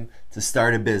time to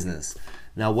start a business.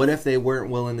 Now, what if they weren't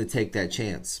willing to take that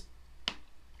chance?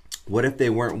 What if they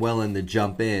weren't willing to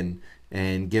jump in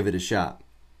and give it a shot?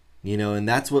 And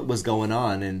that's what was going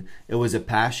on. And it was a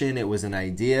passion. It was an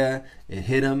idea. It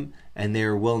hit them, and they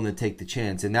were willing to take the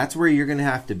chance. And that's where you're going to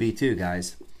have to be too,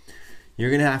 guys. You're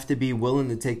going to have to be willing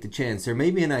to take the chance. There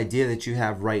may be an idea that you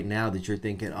have right now that you're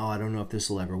thinking, oh, I don't know if this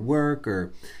will ever work.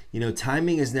 Or,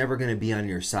 timing is never going to be on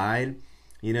your side.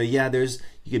 You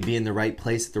could be in the right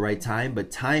place at the right time,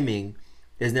 but timing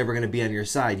is never going to be on your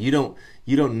side. You don't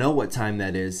know what time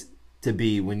that is to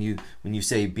be when you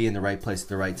say be in the right place at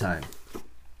the right time.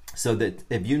 So that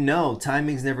if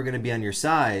timing's never going to be on your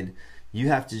side, you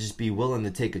have to just be willing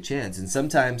to take a chance. And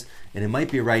sometimes, and it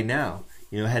might be right now,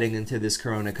 heading into this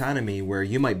corona economy where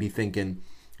you might be thinking,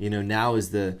 now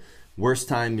is the worst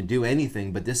time to do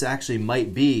anything, but this actually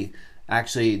might be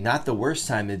not the worst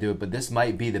time to do it, but this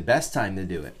might be the best time to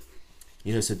do it.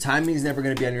 So timing's never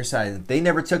going to be on your side. If they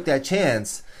never took that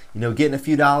chance, getting a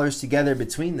few dollars together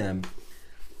between them,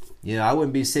 I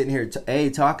wouldn't be sitting here A,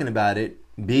 talking about it,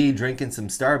 B, drinking some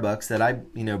Starbucks that I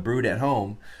brewed at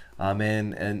home.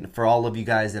 And for all of you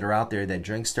guys that are out there that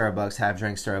drink Starbucks, have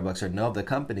drank Starbucks, or know of the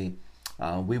company,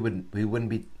 it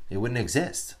wouldn't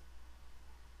exist.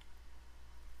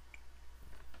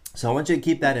 So I want you to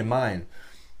keep that in mind.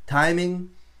 Timing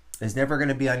is never going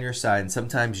to be on your side, and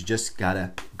sometimes you just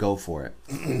gotta go for it.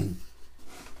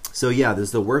 So this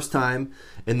is the worst time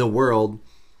in the world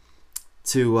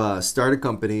to start a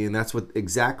company, and that's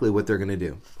exactly what they're going to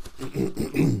do.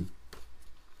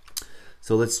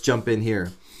 So let's jump in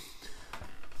here.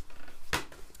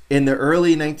 In the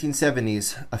early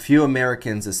 1970s, a few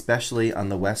Americans, especially on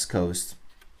the West Coast,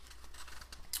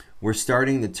 were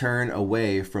starting to turn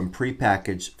away from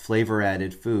prepackaged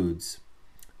flavor-added foods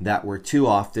that were too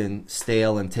often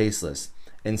stale and tasteless.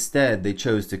 Instead, they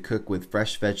chose to cook with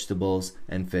fresh vegetables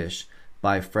and fish,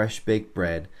 buy fresh baked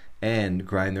bread, and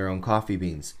grind their own coffee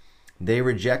beans. They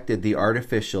rejected the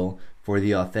artificial for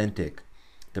the authentic,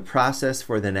 the process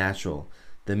for the natural,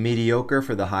 the mediocre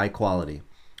for the high quality,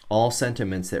 all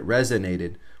sentiments that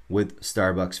resonated with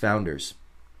Starbucks founders.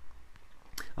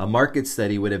 A market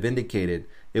study would have indicated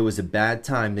it was a bad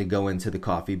time to go into the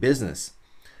coffee business.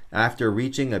 After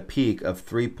reaching a peak of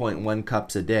 3.1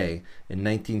 cups a day in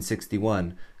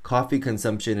 1961, coffee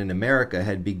consumption in America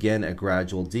had begun a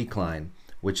gradual decline,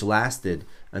 which lasted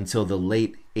until the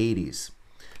late 80s.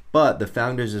 But the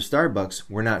founders of Starbucks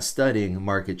were not studying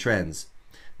market trends.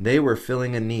 They were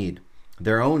filling a need,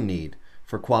 their own need,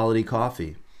 for quality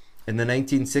coffee. In the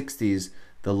 1960s,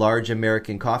 the large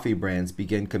American coffee brands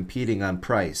began competing on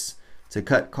price. To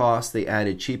cut costs, they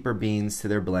added cheaper beans to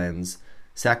their blends,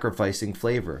 sacrificing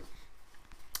flavor.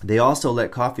 They also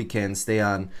let coffee cans stay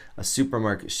on a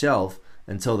supermarket shelf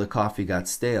until the coffee got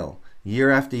stale.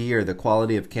 Year after year, the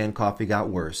quality of canned coffee got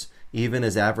worse, even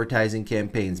as advertising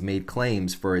campaigns made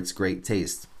claims for its great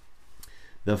taste.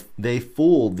 They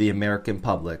fooled the American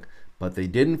public, but they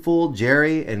didn't fool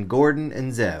Jerry and Gordon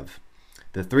and Zev.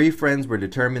 The three friends were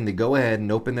determined to go ahead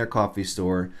and open their coffee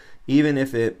store, even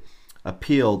if it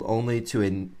appealed only to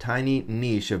a tiny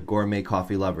niche of gourmet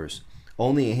coffee lovers.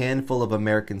 Only a handful of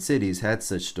American cities had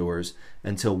such stores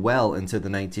until well into the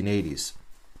 1980s.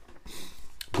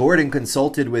 Gordon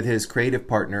consulted with his creative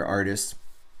partner artist,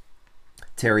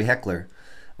 Terry Heckler,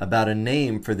 about a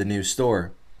name for the new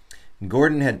store.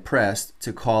 Gordon had pressed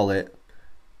to call it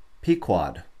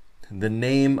Pequod, the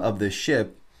name of the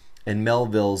ship in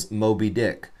Melville's Moby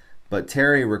Dick, but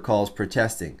Terry recalls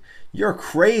protesting. "You're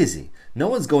crazy. No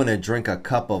one's going to drink a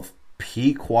cup of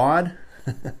Pequod."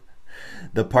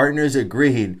 The partners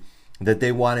agreed that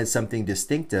they wanted something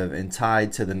distinctive and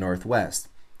tied to the Northwest.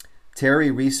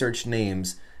 Terry researched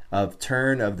names of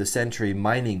turn-of-the-century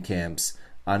mining camps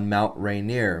on Mount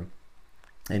Rainier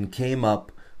and came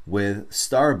up with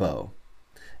Starbo.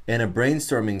 In a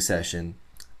brainstorming session,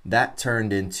 that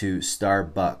turned into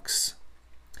Starbucks.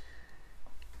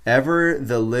 Ever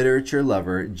the literature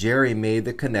lover, Jerry made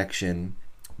the connection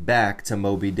back to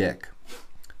Moby Dick.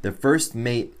 The first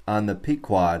mate on the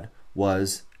Pequod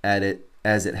was,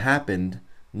 as it happened,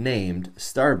 named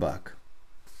Starbuck.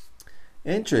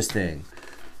 Interesting.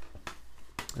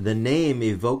 The name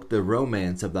evoked the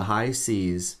romance of the high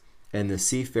seas and the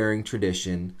seafaring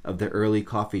tradition of the early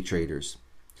coffee traders.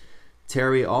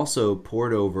 Terry also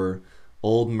pored over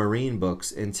old marine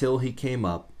books until he came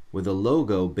up with a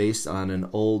logo based on an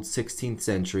old 16th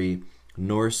century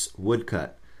Norse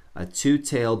woodcut, a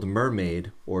two-tailed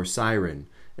mermaid or siren,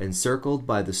 encircled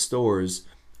by the store's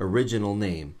original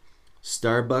name,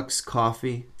 Starbucks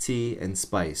Coffee, Tea, and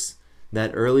Spice.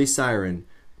 That early siren,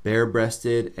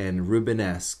 bare-breasted and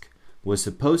Rubenesque, was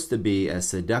supposed to be as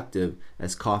seductive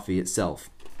as coffee itself.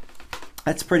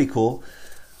 That's pretty cool.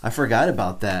 I forgot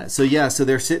about that. So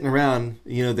they're sitting around,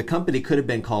 the company could have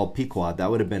been called Pequod.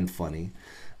 That would have been funny.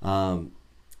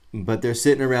 But they're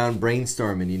sitting around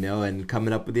brainstorming, and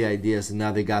coming up with the ideas. And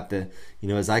now they got the,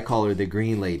 as I call her, the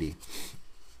green lady.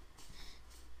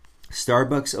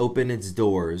 Starbucks opened its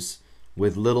doors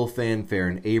with little fanfare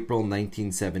in April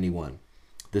 1971.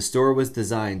 The store was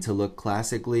designed to look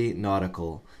classically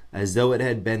nautical, as though it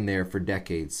had been there for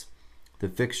decades. The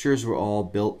fixtures were all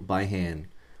built by hand.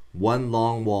 One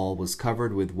long wall was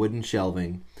covered with wooden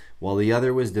shelving, while the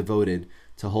other was devoted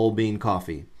to whole bean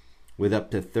coffee, with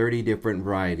up to 30 different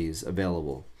varieties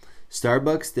available.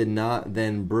 Starbucks did not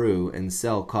then brew and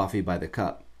sell coffee by the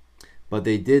cup, but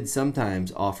they did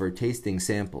sometimes offer tasting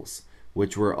samples,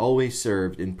 which were always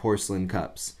served in porcelain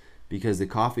cups, because the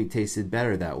coffee tasted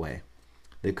better that way.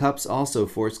 The cups also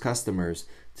forced customers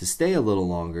to stay a little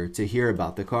longer to hear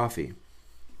about the coffee.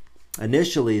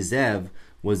 Initially, Zev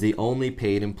was the only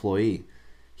paid employee.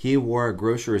 He wore a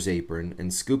grocer's apron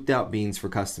and scooped out beans for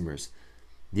customers.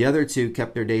 The other two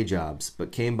kept their day jobs,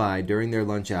 but came by during their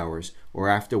lunch hours or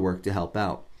after work to help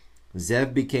out.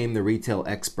 Zev became the retail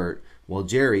expert, while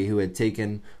Jerry, who had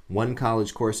taken one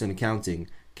college course in accounting,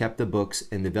 kept the books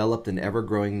and developed an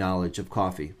ever-growing knowledge of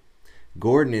coffee.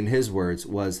 Gordon, in his words,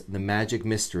 was the magic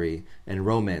mystery and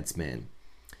romance man.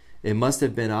 It must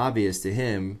have been obvious to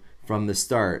him from the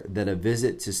start that a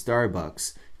visit to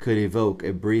Starbucks could evoke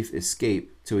a brief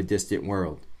escape to a distant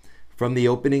world. From the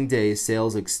opening day,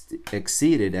 sales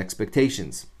exceeded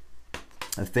expectations.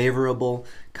 A favorable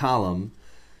column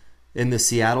in the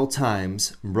Seattle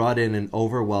Times brought in an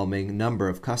overwhelming number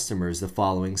of customers the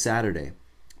following Saturday.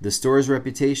 The store's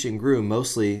reputation grew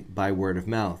mostly by word of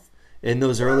mouth. In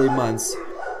those early months,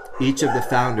 each of the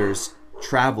founders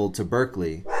traveled to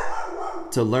Berkeley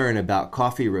to learn about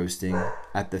coffee roasting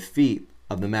at the feet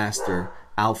of the master,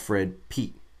 Alfred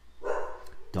Peet.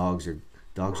 Dogs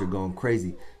are going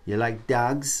crazy. You like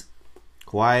dogs?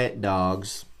 Quiet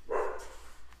dogs.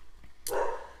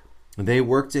 They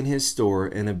worked in his store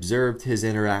and observed his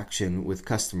interaction with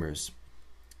customers.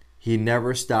 He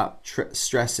never stopped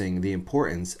stressing the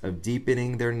importance of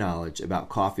deepening their knowledge about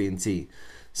coffee and tea.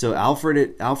 So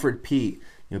Alfred Peet,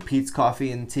 Peet's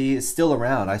Coffee and Tea is still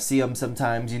around. I see him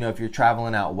sometimes, if you're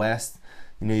traveling out west,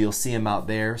 you'll see him out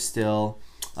there still.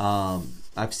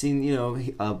 I've seen,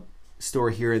 a store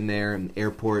here and there in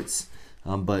airports.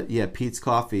 But yeah, Peet's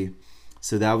Coffee.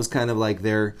 So that was kind of like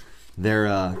their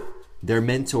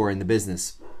mentor in the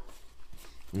business.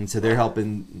 And so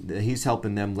he's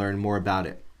helping them learn more about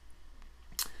it.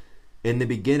 In the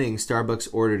beginning, Starbucks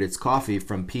ordered its coffee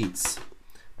from Peet's,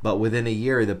 but within a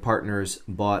year, the partners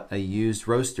bought a used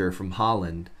roaster from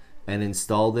Holland and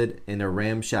installed it in a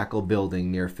ramshackle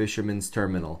building near Fisherman's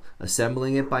Terminal,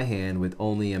 assembling it by hand with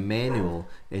only a manual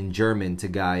in German to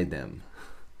guide them.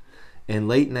 In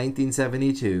late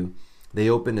 1972, they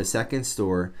opened a second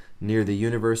store near the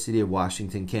University of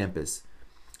Washington campus.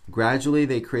 Gradually,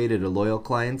 they created a loyal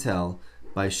clientele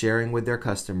by sharing with their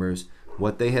customers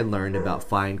what they had learned about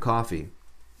fine coffee.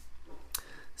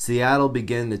 Seattle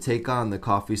began to take on the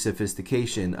coffee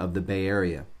sophistication of the Bay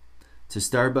Area. To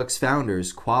Starbucks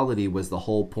founders, quality was the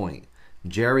whole point.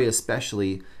 Jerry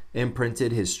especially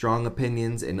imprinted his strong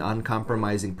opinions and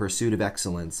uncompromising pursuit of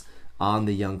excellence on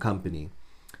the young company.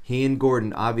 He and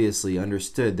Gordon obviously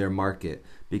understood their market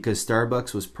because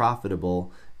Starbucks was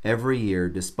profitable every year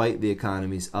despite the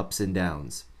economy's ups and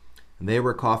downs. They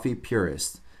were coffee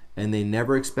purists, and they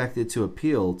never expected to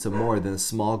appeal to more than a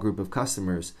small group of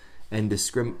customers and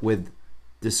with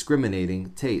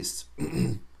discriminating tastes.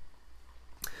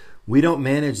 We don't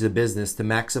manage the business to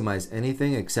maximize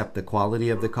anything except the quality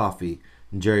of the coffee,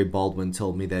 Jerry Baldwin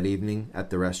told me that evening at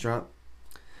the restaurant.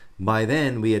 By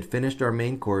then, we had finished our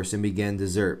main course and began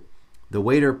dessert. The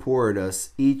waiter poured us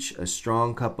each a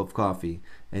strong cup of coffee,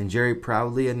 and Jerry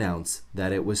proudly announced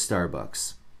that it was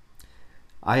Starbucks.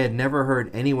 I had never heard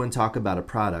anyone talk about a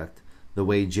product the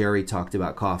way Jerry talked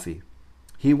about coffee.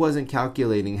 He wasn't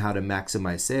calculating how to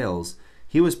maximize sales.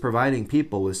 He was providing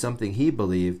people with something he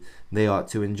believed they ought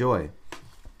to enjoy.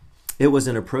 It was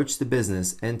an approach to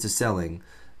business and to selling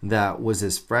that was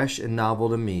as fresh and novel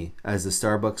to me as the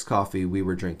Starbucks coffee we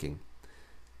were drinking.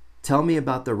 Tell me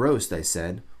about the roast, I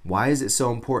said. Why is it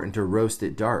so important to roast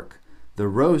it dark? The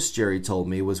roast, Jerry told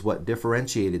me, was what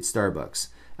differentiated Starbucks.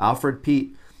 Alfred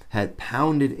Peet had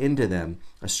pounded into them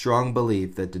a strong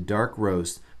belief that the dark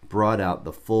roast brought out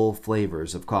the full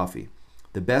flavors of coffee.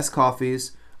 The best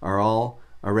coffees are all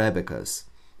Arabicas,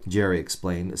 Jerry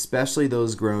explained, especially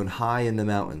those grown high in the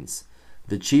mountains.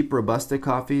 The cheap Robusta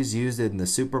coffees used in the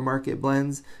supermarket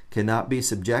blends cannot be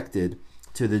subjected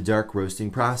to the dark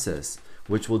roasting process,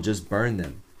 which will just burn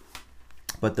them.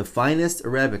 But the finest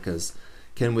Arabicas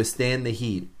can withstand the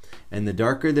heat, and the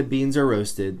darker the beans are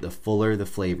roasted, the fuller the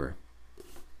flavor.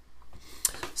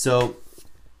 So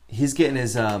he's getting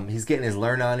his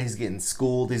learn on, he's getting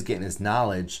schooled, he's getting his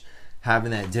knowledge,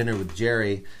 having that dinner with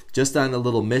Jerry, just on a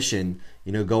little mission,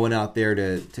 going out there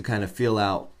to kind of feel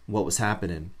out what was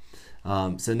happening.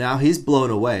 So now he's blown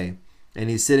away, and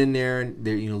he's sitting there and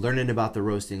learning about the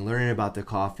roasting, learning about the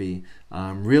coffee,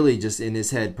 really just in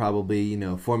his head probably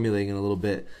formulating a little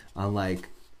bit on like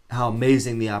how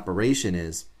amazing the operation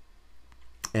is,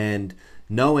 and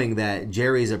knowing that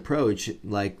Jerry's approach,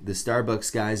 like the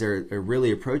Starbucks guys are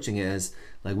really approaching it as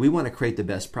like, we want to create the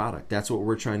best product. That's what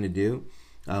we're trying to do.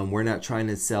 We're not trying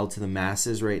to sell to the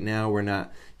masses right now. We're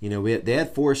not, they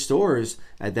had 4 stores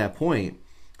at that point,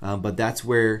 but that's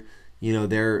where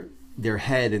their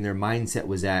head and their mindset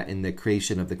was at in the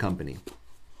creation of the company.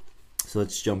 So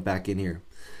let's jump back in here.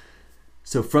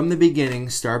 So from the beginning,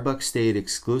 Starbucks stayed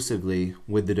exclusively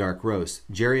with the dark roast.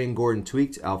 Jerry and Gordon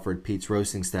tweaked Alfred Peet's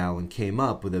roasting style and came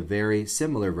up with a very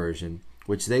similar version,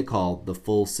 which they called the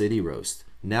Full City Roast,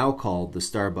 now called the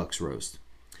Starbucks Roast.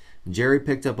 Jerry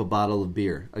picked up a bottle of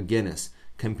beer, a Guinness,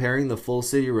 comparing the Full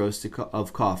City Roast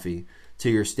of coffee to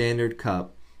your standard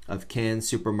cup of canned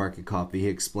supermarket coffee, he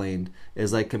explained,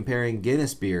 is like comparing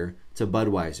Guinness beer to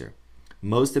Budweiser.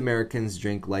 Most Americans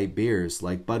drink light beers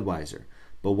like Budweiser,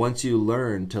 but once you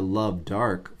learn to love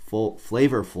dark,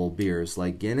 flavorful beers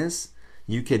like Guinness,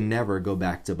 you can never go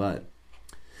back to Bud.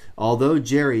 Although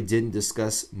Jerry didn't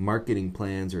discuss marketing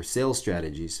plans or sales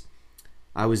strategies,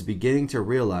 I was beginning to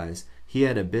realize he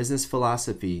had a business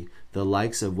philosophy the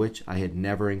likes of which I had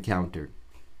never encountered.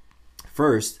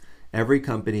 First, every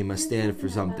company must stand for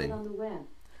something.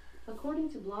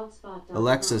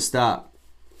 Alexa, stop.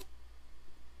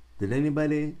 Did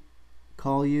anybody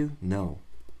call you? No.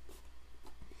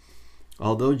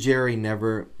 Although Jerry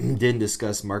never didn't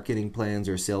discuss marketing plans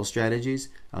or sales strategies,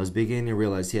 I was beginning to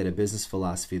realize he had a business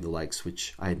philosophy the likes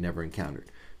which I had never encountered.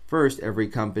 First, every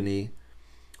company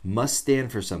must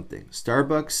stand for something.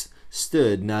 Starbucks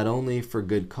stood not only for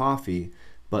good coffee,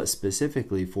 but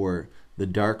specifically for the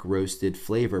dark roasted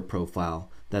flavor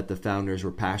profile that the founders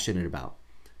were passionate about.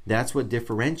 That's what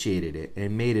differentiated it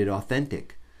and made it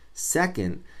authentic.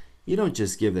 Second, you don't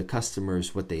just give the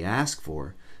customers what they ask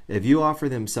for. If you offer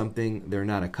them something they're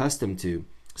not accustomed to,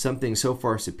 something so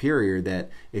far superior that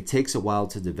it takes a while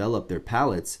to develop their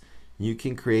palates, you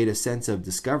can create a sense of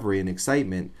discovery and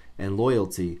excitement and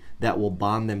loyalty that will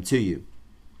bond them to you.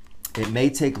 It may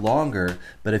take longer,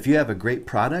 but if you have a great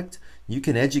product, you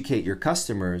can educate your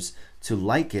customers to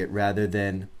like it rather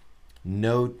than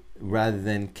kowtowing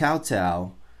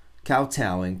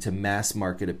to mass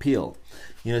market appeal.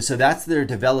 So that's they're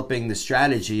developing the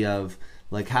strategy of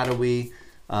like how do we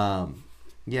Alexa's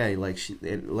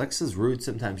rude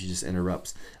sometimes, she just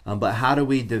interrupts. But how do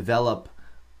we develop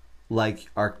like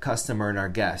our customer and our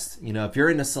guest? If you're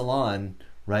in a salon,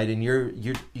 right, and you're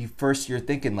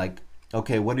thinking like,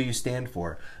 okay, what do you stand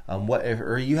for?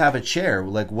 Or you have a chair,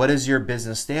 like what does your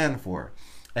business stand for?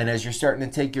 And as you're starting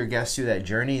to take your guests through that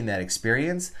journey and that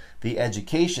experience, the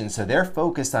education, so they're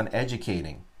focused on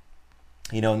educating.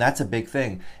 And that's a big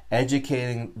thing.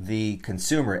 Educating the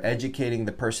consumer, educating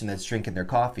the person that's drinking their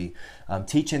coffee,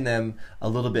 teaching them a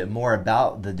little bit more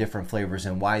about the different flavors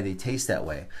and why they taste that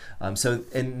way. In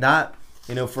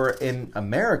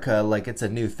America, like it's a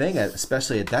new thing,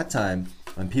 especially at that time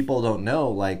when people don't know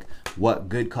like what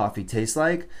good coffee tastes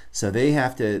like. So they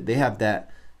have that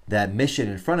mission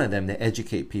in front of them to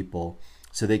educate people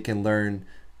so they can learn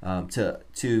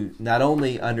to not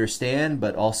only understand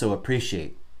but also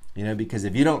appreciate. Because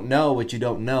if you don't know what you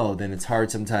don't know, then it's hard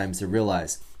sometimes to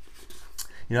realize.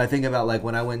 I think about like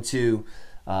when I went to,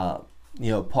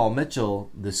 Paul Mitchell,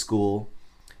 the school,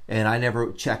 and I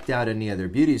never checked out any other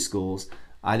beauty schools.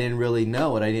 I didn't really know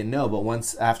what I didn't know. But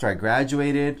once after I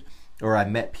graduated, or I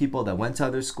met people that went to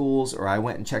other schools, or I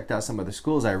went and checked out some other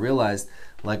schools, I realized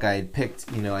like I had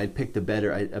picked a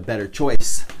better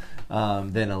choice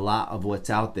than a lot of what's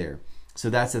out there. So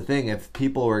that's the thing. If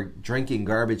people were drinking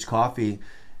garbage coffee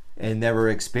and never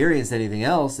experienced anything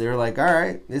else, they're like, all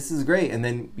right, this is great. And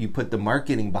then you put the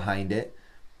marketing behind it,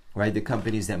 right? The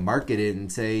companies that market it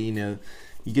and say, you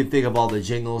can think of all the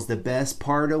jingles. The best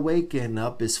part of waking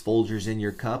up is Folgers in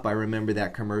your cup. I remember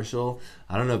that commercial.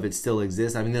 I don't know if it still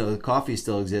exists. I mean, the coffee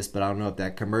still exists, but I don't know if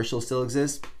that commercial still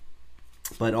exists.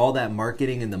 But all that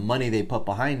marketing and the money they put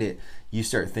behind it, you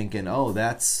start thinking, oh,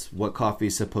 that's what coffee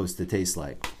is supposed to taste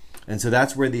like. And so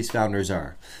that's where these founders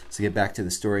are. So get back to the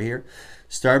story here.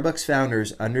 Starbucks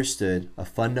founders understood a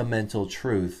fundamental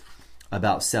truth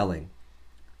about selling.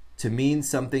 To mean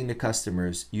something to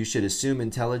customers, you should assume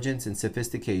intelligence and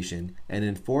sophistication and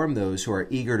inform those who are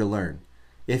eager to learn.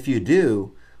 If you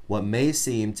do, what may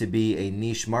seem to be a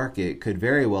niche market could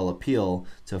very well appeal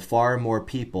to far more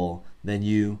people than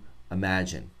you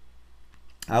imagine.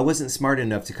 I wasn't smart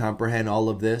enough to comprehend all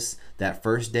of this that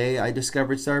first day I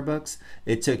discovered Starbucks.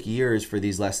 It took years for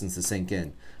these lessons to sink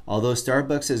in. Although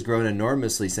Starbucks has grown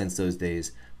enormously since those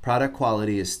days, product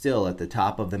quality is still at the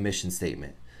top of the mission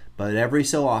statement. But every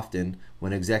so often,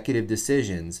 when executive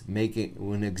decision making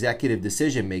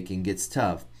gets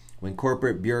tough, when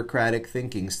corporate bureaucratic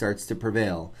thinking starts to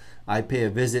prevail, I pay a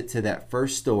visit to that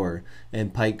first store in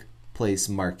Pike Place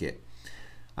Market.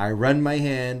 I run my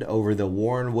hand over the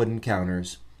worn wooden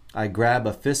counters. I grab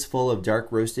a fistful of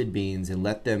dark roasted beans and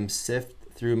let them sift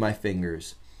through my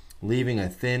fingers, leaving a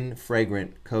thin,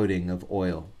 fragrant coating of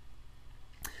oil.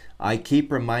 I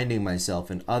keep reminding myself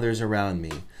and others around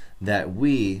me that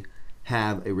we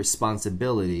have a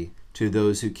responsibility to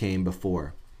those who came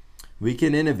before. We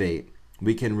can innovate.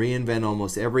 We can reinvent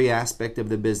almost every aspect of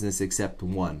the business except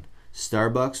one.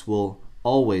 Starbucks will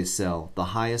always sell the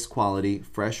highest quality,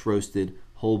 fresh roasted,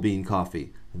 whole bean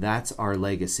coffee. That's our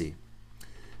legacy.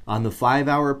 On the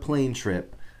 5-hour plane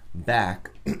trip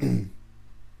back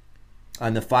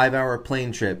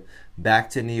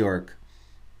to New York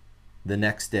the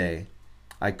next day,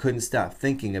 I couldn't stop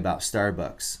thinking about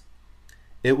Starbucks.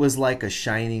 It was like a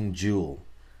shining jewel.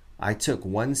 I took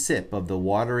one sip of the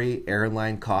watery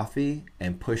airline coffee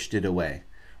and pushed it away.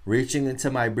 Reaching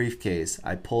into my briefcase,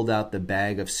 I pulled out the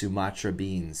bag of Sumatra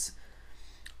beans,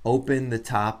 opened the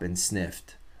top and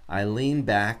sniffed. I leaned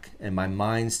back and my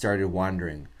mind started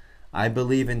wandering. I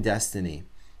believe in destiny.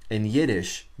 In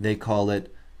Yiddish, they call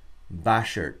it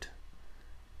Bashert.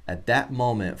 At that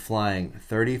moment, flying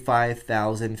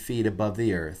 35,000 feet above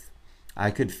the earth, I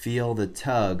could feel the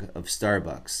tug of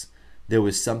Starbucks. There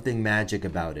was something magic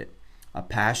about it. a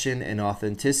passion and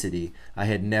authenticity I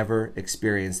had never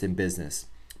experienced in business.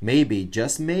 Maybe,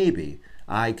 just maybe,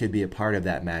 I could be a part of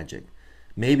that magic.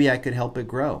 Maybe I could help it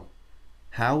grow.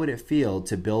 How would it feel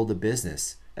to build a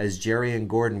business as Jerry and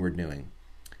Gordon were doing?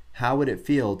 How would it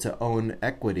feel to own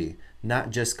equity, not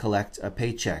just collect a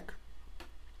paycheck?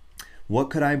 What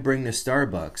could I bring to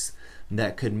Starbucks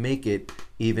that could make it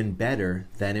even better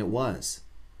than it was?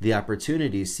 The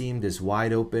opportunity seemed as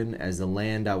wide open as the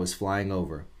land I was flying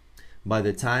over. By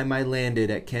the time I landed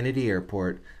at Kennedy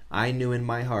Airport, I knew in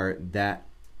my heart that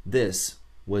this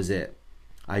was it.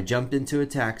 I jumped into a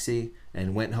taxi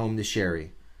and went home to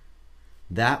Sherry.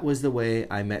 That was the way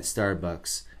I met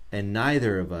Starbucks, and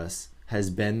neither of us has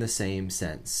been the same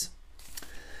since.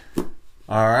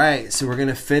 All right, so we're going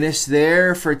to finish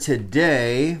there for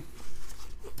today.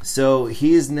 So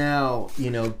he's now,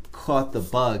 caught the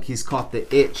bug. He's caught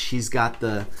the itch. He's got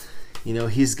the,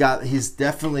 he's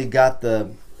definitely got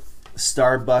the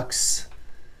Starbucks.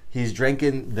 He's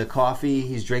drinking the coffee.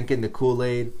 He's drinking the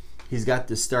Kool-Aid. He's got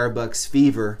the Starbucks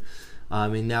fever.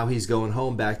 And now he's going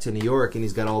home back to New York, and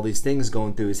he's got all these things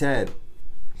going through his head.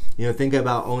 Think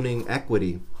about owning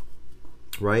equity,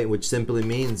 right? Which simply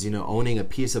means, owning a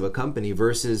piece of a company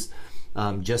versus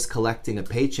just collecting a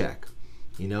paycheck.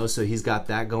 So he's got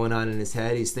that going on in his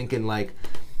head. He's thinking like,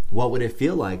 what would it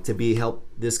feel like to help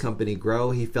this company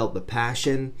grow? He felt the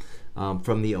passion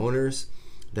from the owners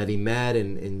that he met,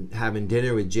 and having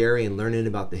dinner with Jerry and learning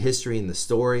about the history and the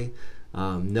story,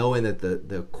 knowing that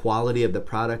the quality of the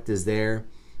product is there,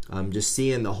 just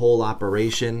seeing the whole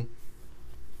operation.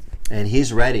 And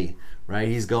he's ready, right?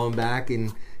 He's going back,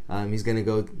 and he's going to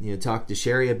go talk to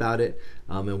Sherry about it,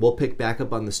 and we'll pick back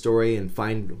up on the story and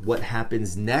find what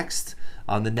happens next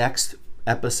on the next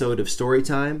episode of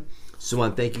Storytime. So I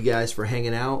want to thank you guys for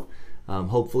hanging out.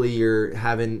 Hopefully you're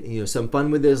having some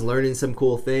fun with this, learning some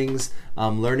cool things,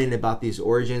 learning about these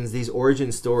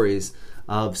origin stories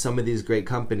of some of these great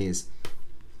companies.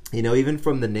 Even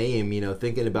from the name,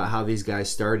 thinking about how these guys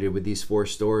started with these 4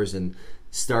 stores and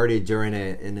started during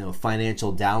a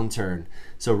financial downturn.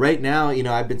 So right now,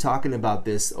 I've been talking about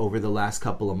this over the last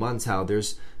couple of months, how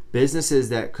there's businesses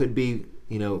that could be,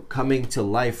 coming to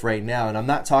life right now. And I'm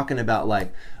not talking about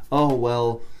like, oh,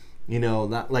 well,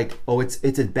 not like, oh,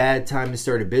 it's a bad time to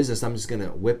start a business, I'm just going to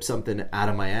whip something out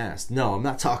of my ass. No, I'm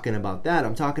not talking about that.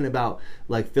 I'm talking about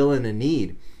like filling a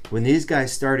need. When these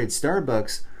guys started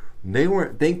Starbucks, they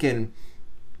weren't thinking,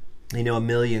 a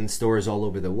million stores all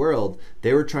over the world.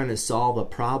 They were trying to solve a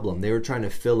problem. They were trying to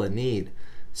fill a need.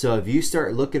 So if you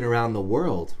start looking around the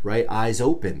world, right, eyes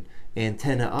open,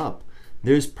 antenna up,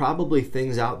 there's probably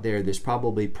things out there. There's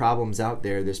probably problems out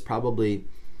there. There's probably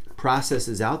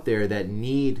processes out there that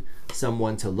need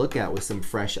someone to look at with some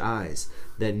fresh eyes,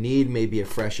 that need maybe a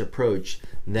fresh approach,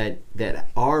 that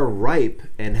are ripe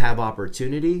and have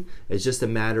opportunity. It's just a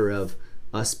matter of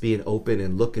us being open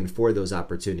and looking for those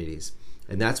opportunities.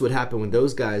 And that's what happened with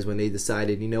those guys when they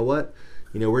decided, what,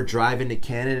 we're driving to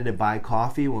Canada to buy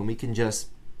coffee when we can just,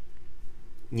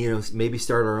 maybe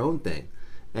start our own thing.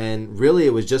 And really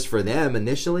it was just for them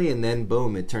initially, and then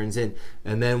boom, it turns in.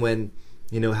 And then when,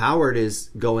 Howard is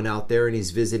going out there and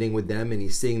he's visiting with them and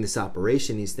he's seeing this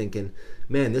operation, he's thinking,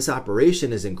 man, this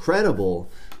operation is incredible,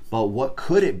 but what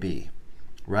could it be,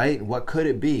 right? What could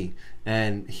it be?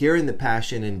 And hearing the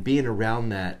passion and being around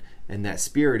that, and that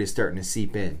spirit is starting to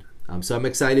seep in. So I'm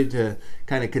excited to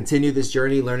kind of continue this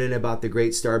journey, learning about the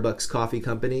great Starbucks Coffee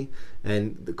Company,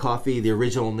 and the coffee, the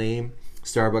original name,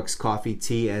 Starbucks Coffee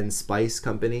Tea and Spice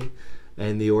Company,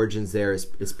 and the origins there is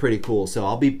pretty cool. So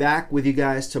I'll be back with you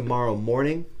guys tomorrow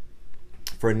morning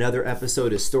for another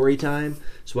episode of Storytime.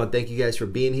 So I want to thank you guys for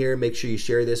being here. Make sure you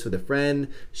share this with a friend.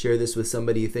 Share this with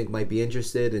somebody you think might be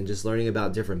interested in just learning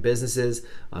about different businesses.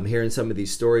 I'm hearing some of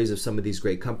these stories of some of these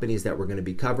great companies that we're going to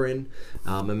be covering.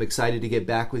 I'm excited to get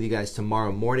back with you guys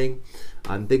tomorrow morning.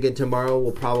 I'm thinking tomorrow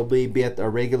we'll probably be at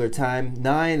our regular time,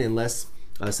 9, unless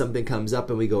something comes up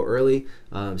and we go early.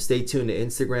 Stay tuned to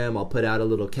Instagram. I'll put out a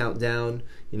little countdown,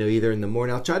 either in the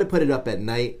morning. I'll try to put it up at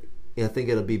night. I think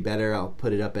it'll be better. I'll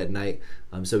put it up at night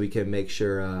so we can make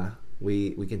sure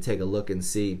we can take a look and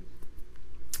see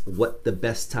what the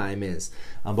best time is.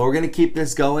 But we're going to keep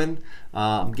this going.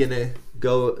 I'm going to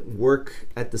go work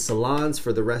at the salons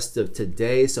for the rest of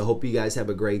today. So hope you guys have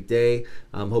a great day.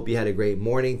 Hope you had a great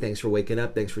morning. Thanks for waking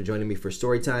up. Thanks for joining me for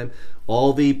Storytime.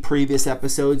 All the previous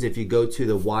episodes, if you go to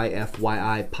the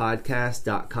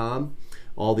yfyipodcast.com,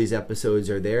 all these episodes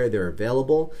are there. They're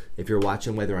available. If you're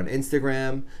watching, whether on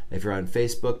Instagram, if you're on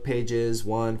Facebook pages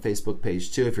 1, Facebook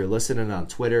page 2, if you're listening on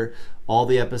Twitter, all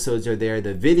the episodes are there.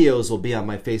 The videos will be on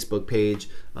my Facebook page.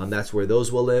 That's where those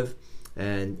will live.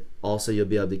 And also you'll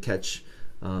be able to catch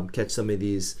catch some of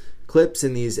these clips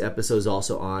and these episodes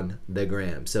also on the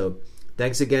gram. So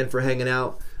thanks again for hanging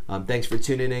out. Thanks for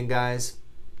tuning in, guys.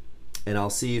 And I'll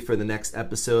see you for the next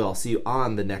episode. I'll see you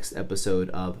on the next episode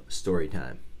of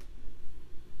Storytime.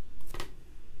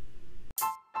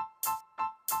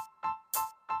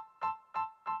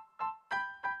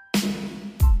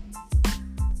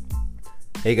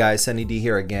 Hey guys, Sunny D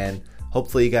here again.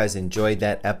 Hopefully you guys enjoyed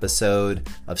that episode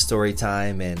of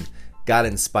Storytime and got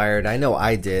inspired. I know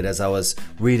I did as I was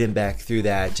reading back through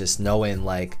that, just knowing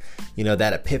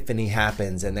that epiphany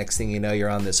happens and next thing you know, you're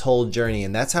on this whole journey.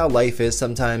 And that's how life is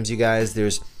sometimes, you guys.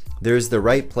 There's the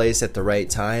right place at the right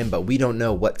time, but we don't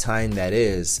know what time that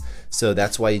is. So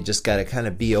that's why you just got to kind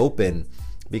of be open,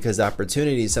 because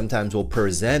opportunity sometimes will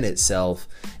present itself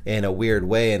in a weird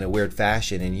way, in a weird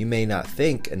fashion, and you may not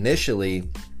think initially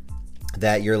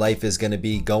that your life is going to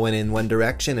be going in one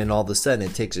direction, and all of a sudden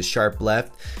it takes a sharp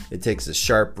left, it takes a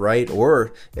sharp right,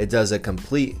 or it does a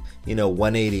complete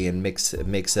 180 and makes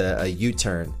a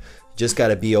U-turn. Just got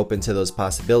to be open to those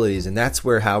possibilities, and that's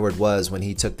where Howard was when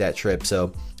he took that trip.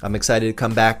 So I'm excited to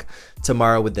come back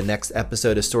tomorrow with the next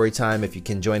episode of Storytime. If you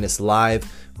can join us live,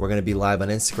 we're going to be live on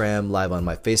Instagram, live on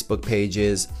my Facebook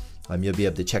pages. You'll be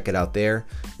able to check it out there.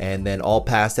 And then all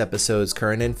past episodes,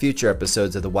 current and future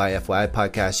episodes of the YFYI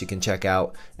podcast, you can check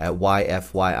out at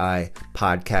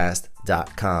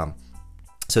yfyipodcast.com.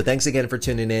 So thanks again for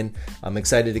tuning in. I'm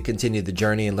excited to continue the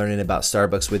journey and learning about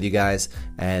Starbucks with you guys.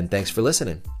 And thanks for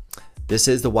listening. This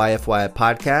is the YFYI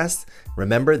podcast.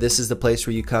 Remember, this is the place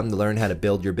where you come to learn how to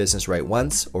build your business right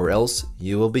once, or else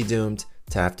you will be doomed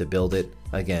to have to build it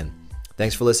again.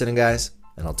 Thanks for listening, guys,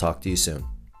 and I'll talk to you soon.